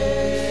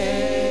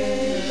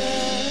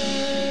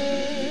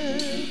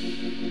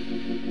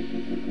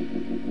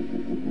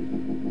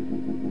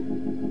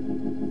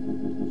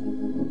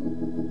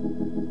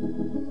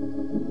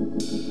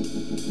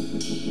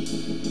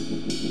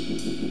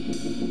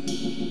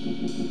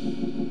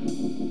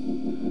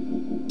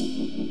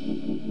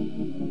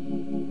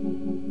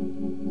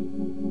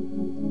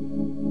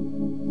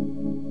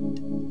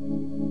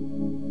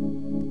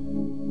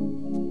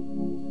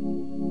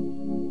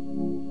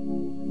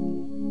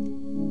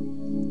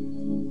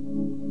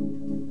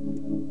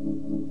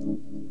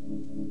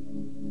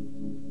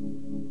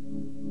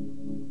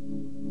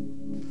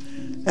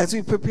As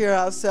we prepare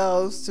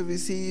ourselves to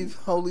receive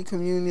Holy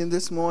Communion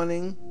this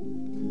morning,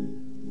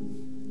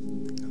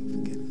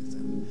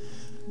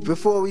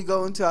 before we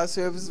go into our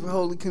service of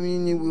Holy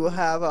Communion, we will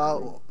have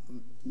our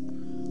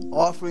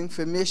offering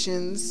for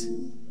missions.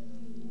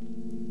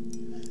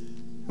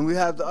 And we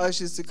have the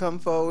ushers to come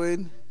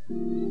forward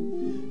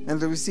and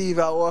to receive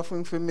our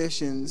offering for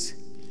missions.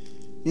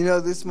 You know,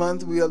 this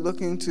month we are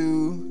looking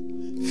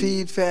to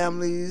feed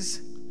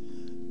families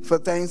for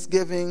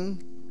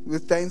Thanksgiving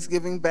with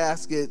Thanksgiving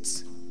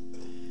baskets.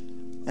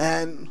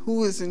 And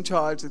who is in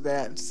charge of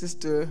that?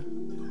 Sister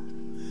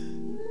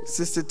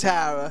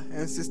Tara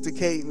and Sister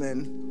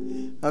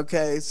Caitlin.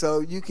 Okay,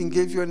 so you can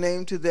give your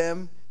name to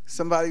them.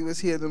 Somebody was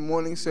here in the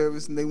morning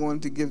service and they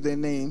wanted to give their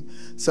name.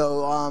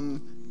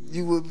 So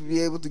you will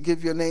be able to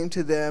give your name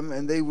to them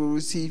and they will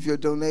receive your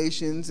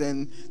donations,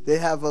 and they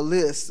have a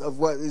list of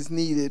what is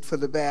needed for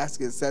the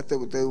baskets. That's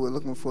what they were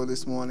looking for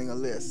this morning, a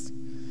list.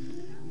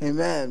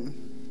 Amen.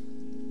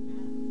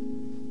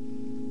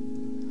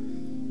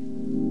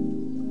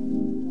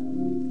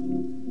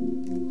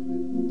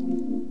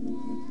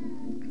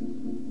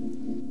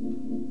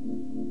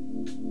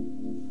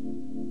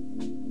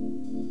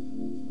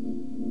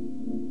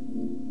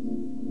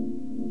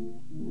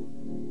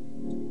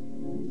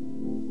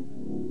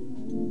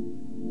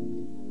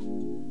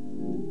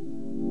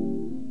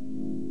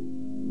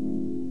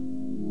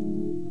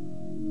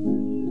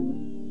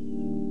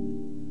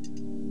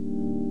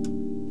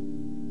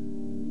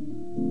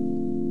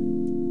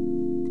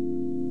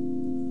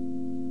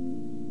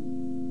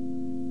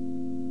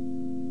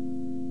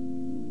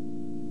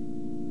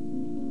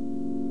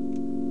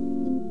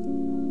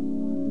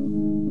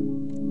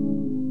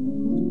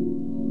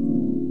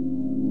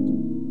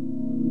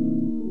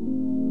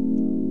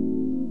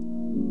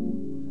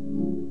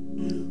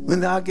 We'll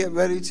now get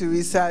ready to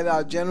recite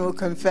our general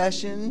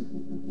confession.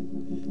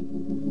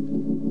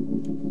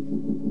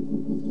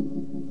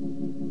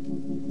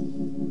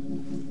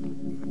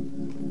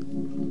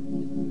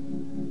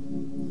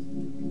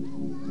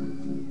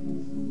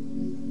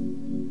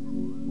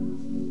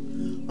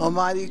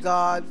 Almighty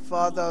God,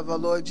 Father of our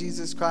Lord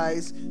Jesus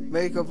Christ,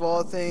 maker of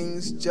all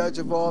things, judge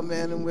of all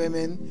men and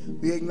women,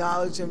 we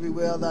acknowledge and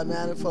bewail thy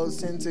manifold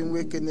sins and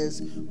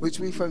wickedness, which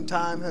we from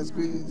time has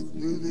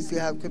grievously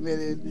have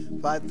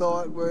committed, by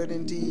thought, word,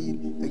 and deed,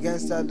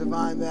 against thy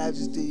divine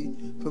majesty,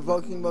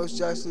 provoking most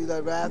justly thy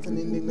wrath and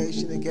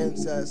indignation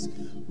against us.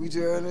 We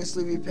do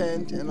earnestly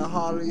repent and are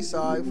heartily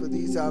sorry for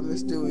these our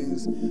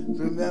misdoings.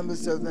 The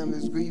remembrance of them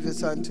is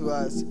grievous unto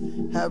us.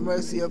 Have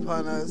mercy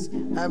upon us,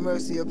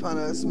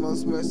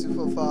 most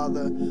merciful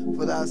Father,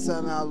 for thy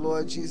Son, our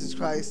Lord Jesus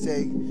Christ's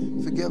sake.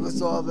 Forgive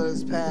us all that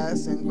is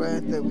past, and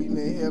grant that we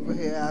may ever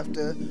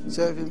hereafter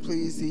serve and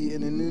please thee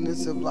in the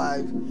newness of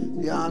life,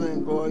 the honor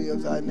and glory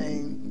of thy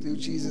name, through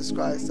Jesus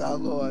Christ our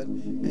Lord.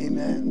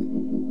 Amen.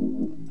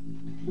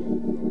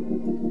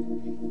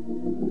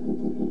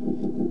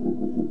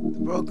 The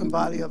broken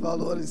body of our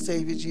Lord and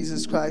Savior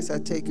Jesus Christ, I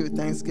take it with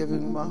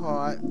thanksgiving in my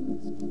heart.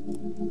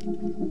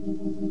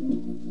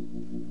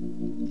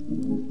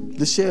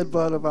 The shed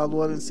blood of our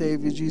Lord and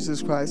Savior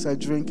Jesus Christ, I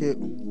drink it.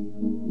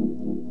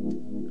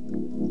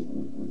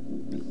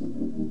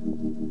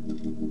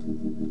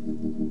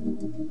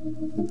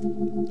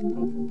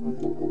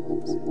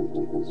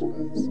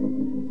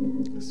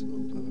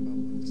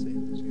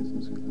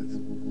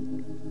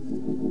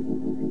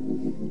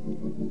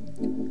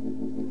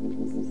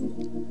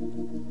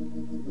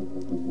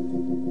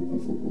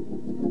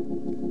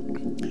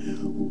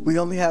 We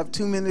only have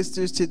 2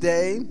 ministers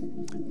today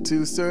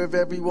to serve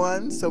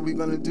everyone, so we're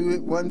going to do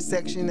it one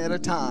section at a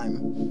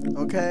time,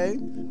 okay?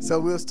 So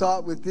we'll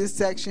start with this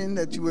section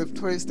that you have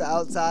towards the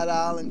outside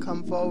aisle and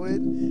come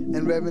forward,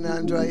 and Reverend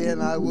Andrea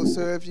and I will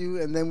serve you,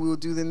 and then we'll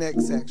do the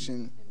next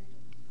section.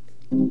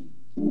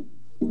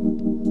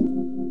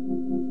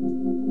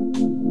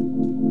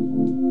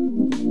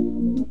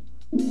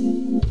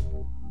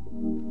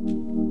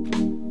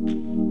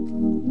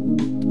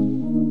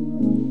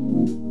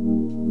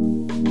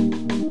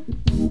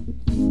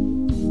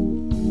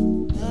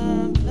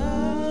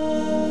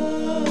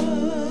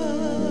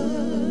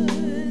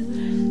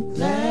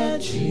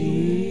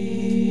 Jesus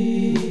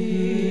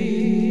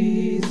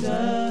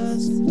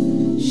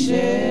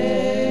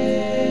shed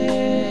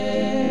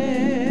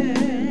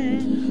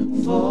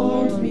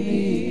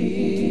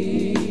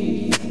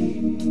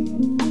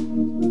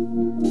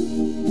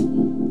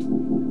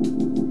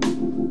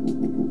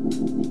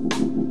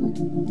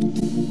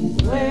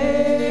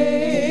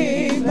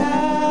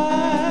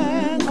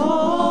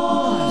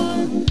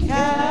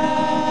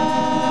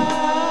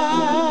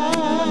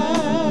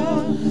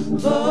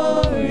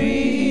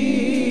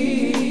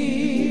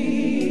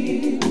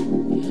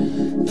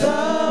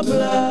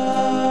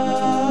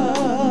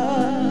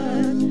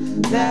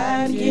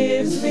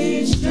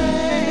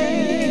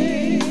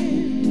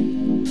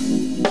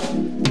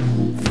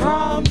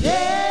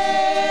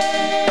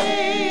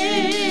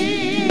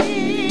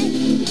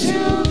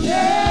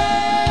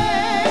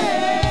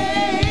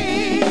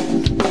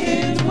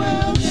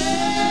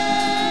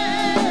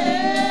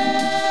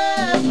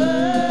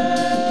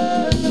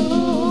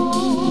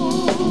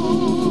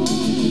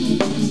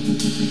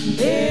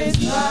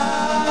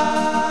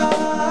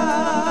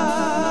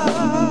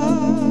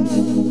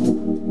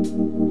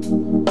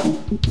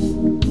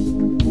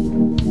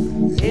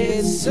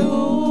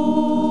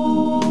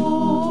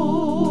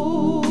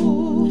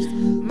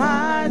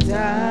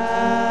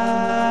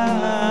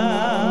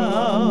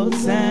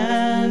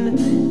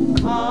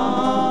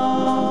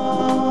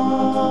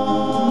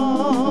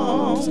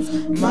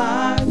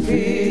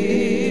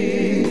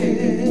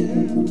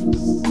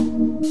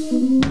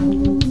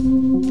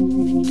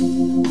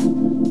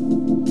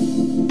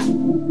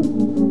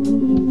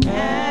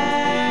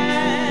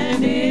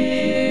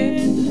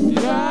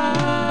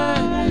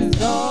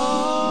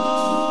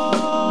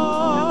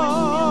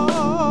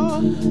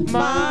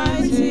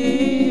my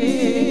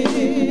tears.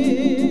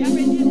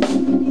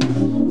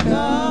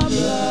 The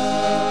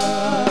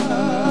blood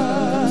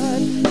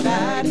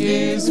that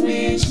gives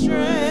me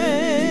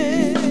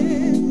strength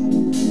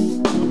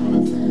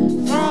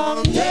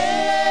from day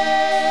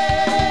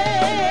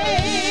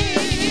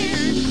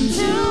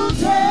to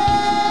day.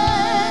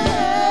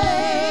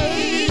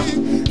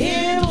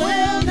 It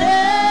will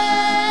never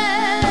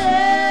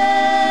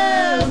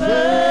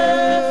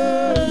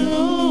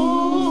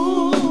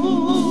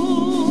lose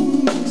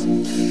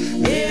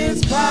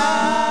its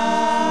power.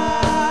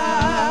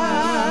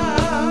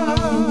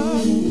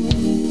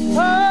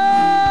 Oh,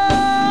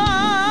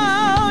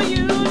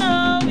 you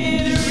know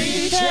it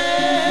reaches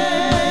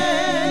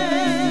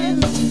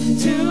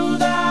to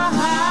the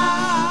highest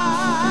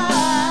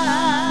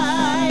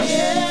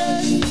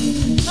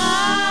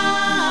mountain,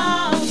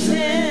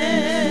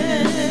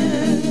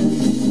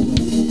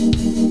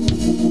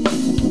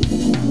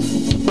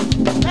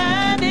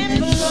 and it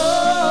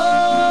flows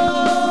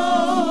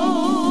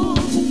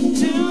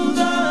to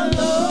the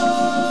lowest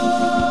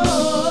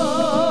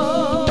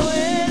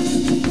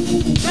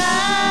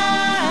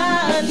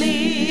valley.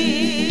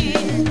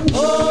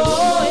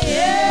 Oh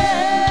yes,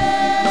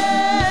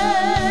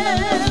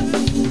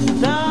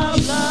 the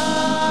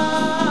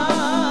blood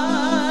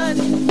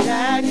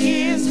that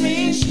gives me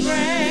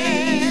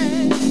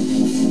strength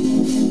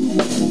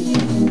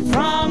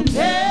from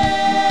day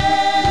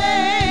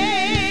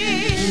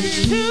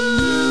to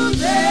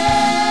day.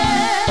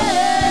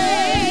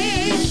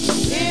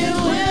 It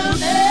will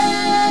never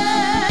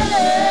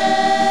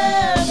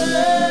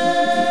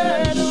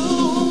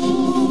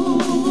lose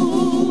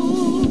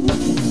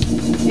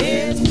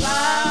its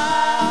power.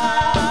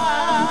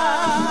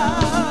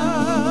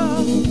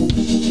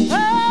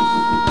 Oh,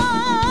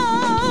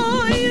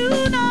 you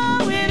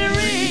know it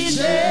reaches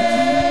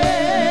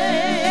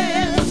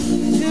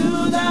to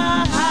the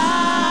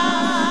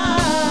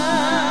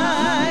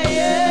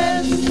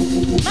highest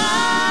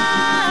mountain,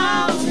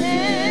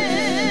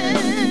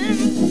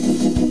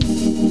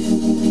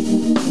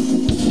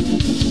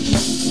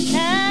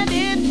 and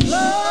it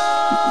flows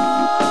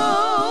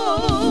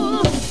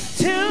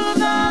to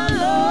the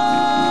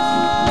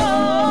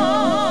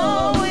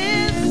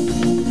lowest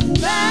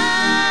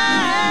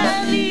valley.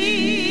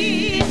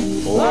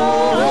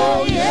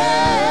 Oh yes,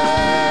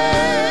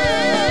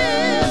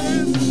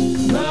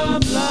 the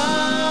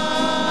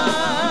blood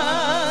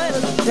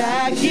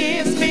that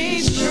gives me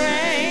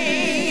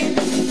strength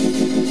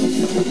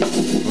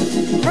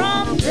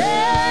from day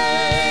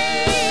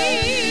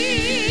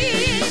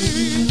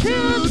to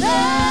day.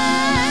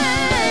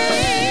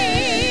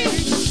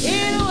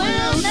 It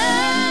will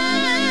never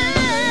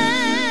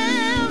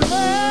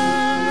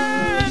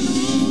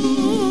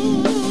lose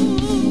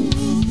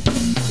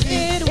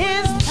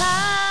its power.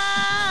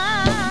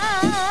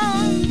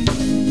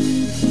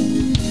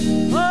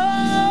 Oh,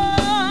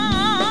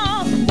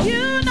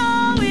 you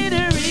know it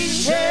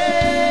reaches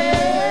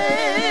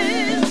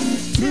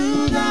to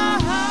the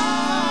highest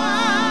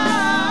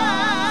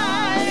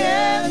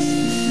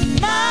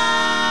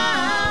mountain.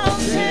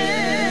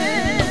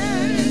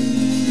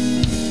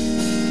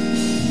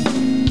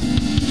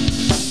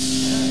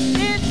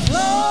 It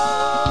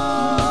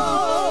flows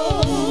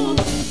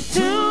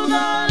to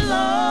the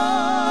lowest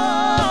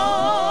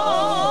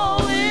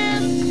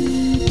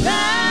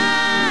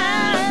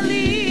valley.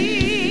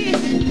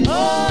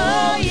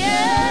 Oh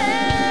yeah,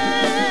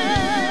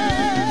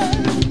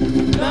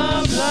 the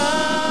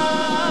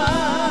blood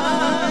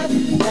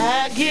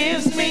that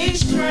gives me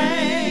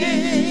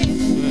strength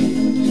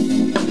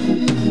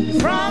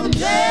from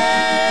day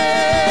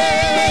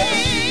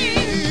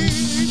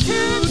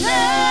to day.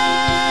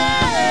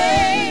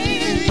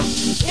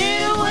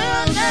 It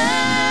will never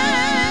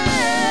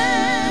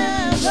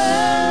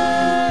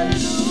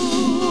lose.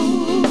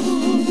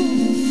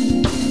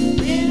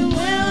 It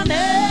will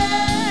never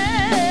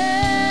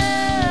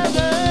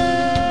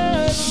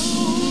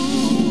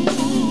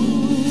lose.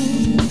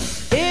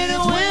 It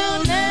will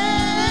never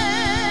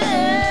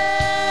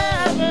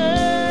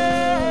lose.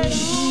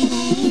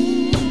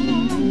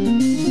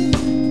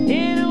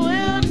 It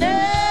will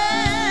never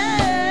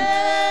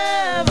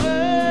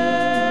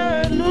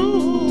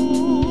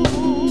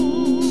lose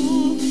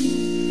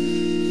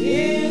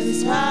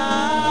its power.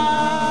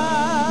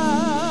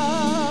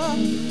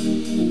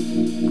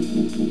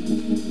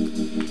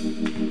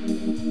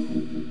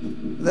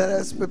 Let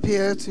us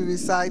prepare to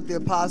recite the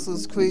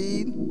Apostles'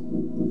 Creed,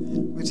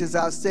 which is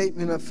our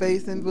statement of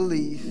faith and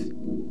belief.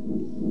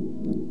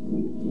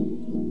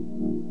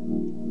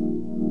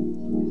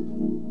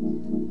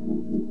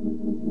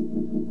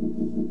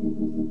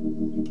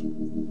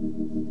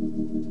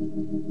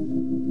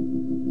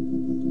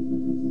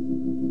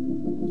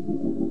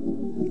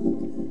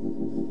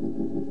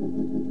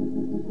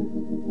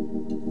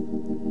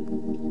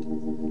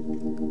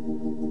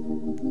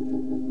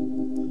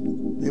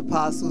 The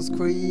Apostles'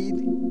 Creed.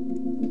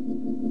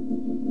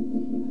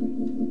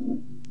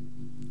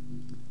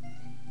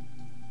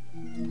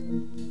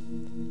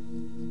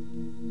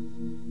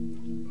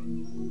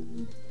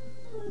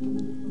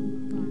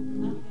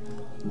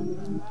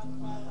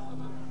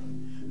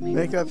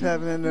 make up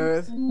heaven and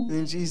earth,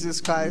 in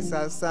Jesus Christ,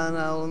 our Son,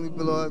 our only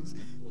beloved,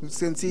 who was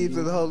conceived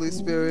of the Holy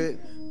Spirit,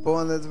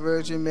 born of the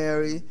Virgin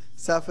Mary,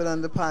 suffered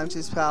under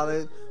Pontius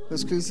Pilate,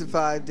 was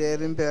crucified,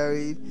 dead, and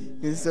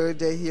buried. The third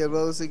day he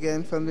arose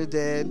again from the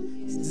dead,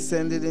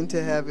 descended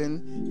into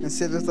heaven, and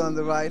sitteth on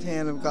the right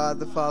hand of God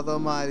the Father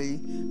Almighty.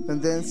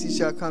 From thence he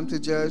shall come to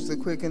judge the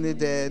quick and the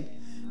dead.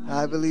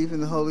 I believe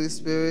in the Holy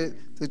Spirit,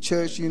 the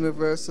Church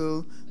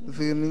universal, the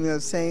forgiveness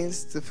of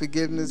saints, the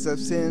forgiveness of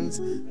sins,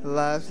 the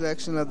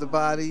resurrection of the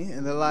body,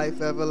 and the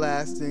life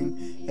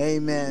everlasting.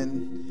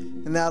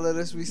 Amen. And now let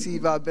us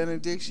receive our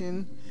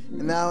benediction.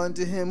 And now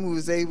unto him who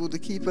is able to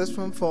keep us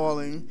from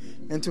falling,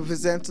 and to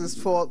present us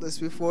faultless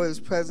before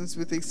his presence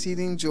with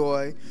exceeding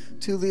joy,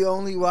 to the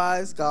only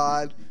wise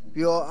God,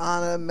 be all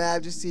honor,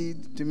 majesty,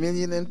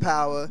 dominion, and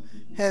power,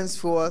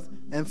 henceforth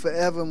and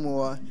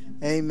forevermore.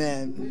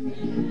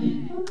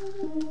 Amen.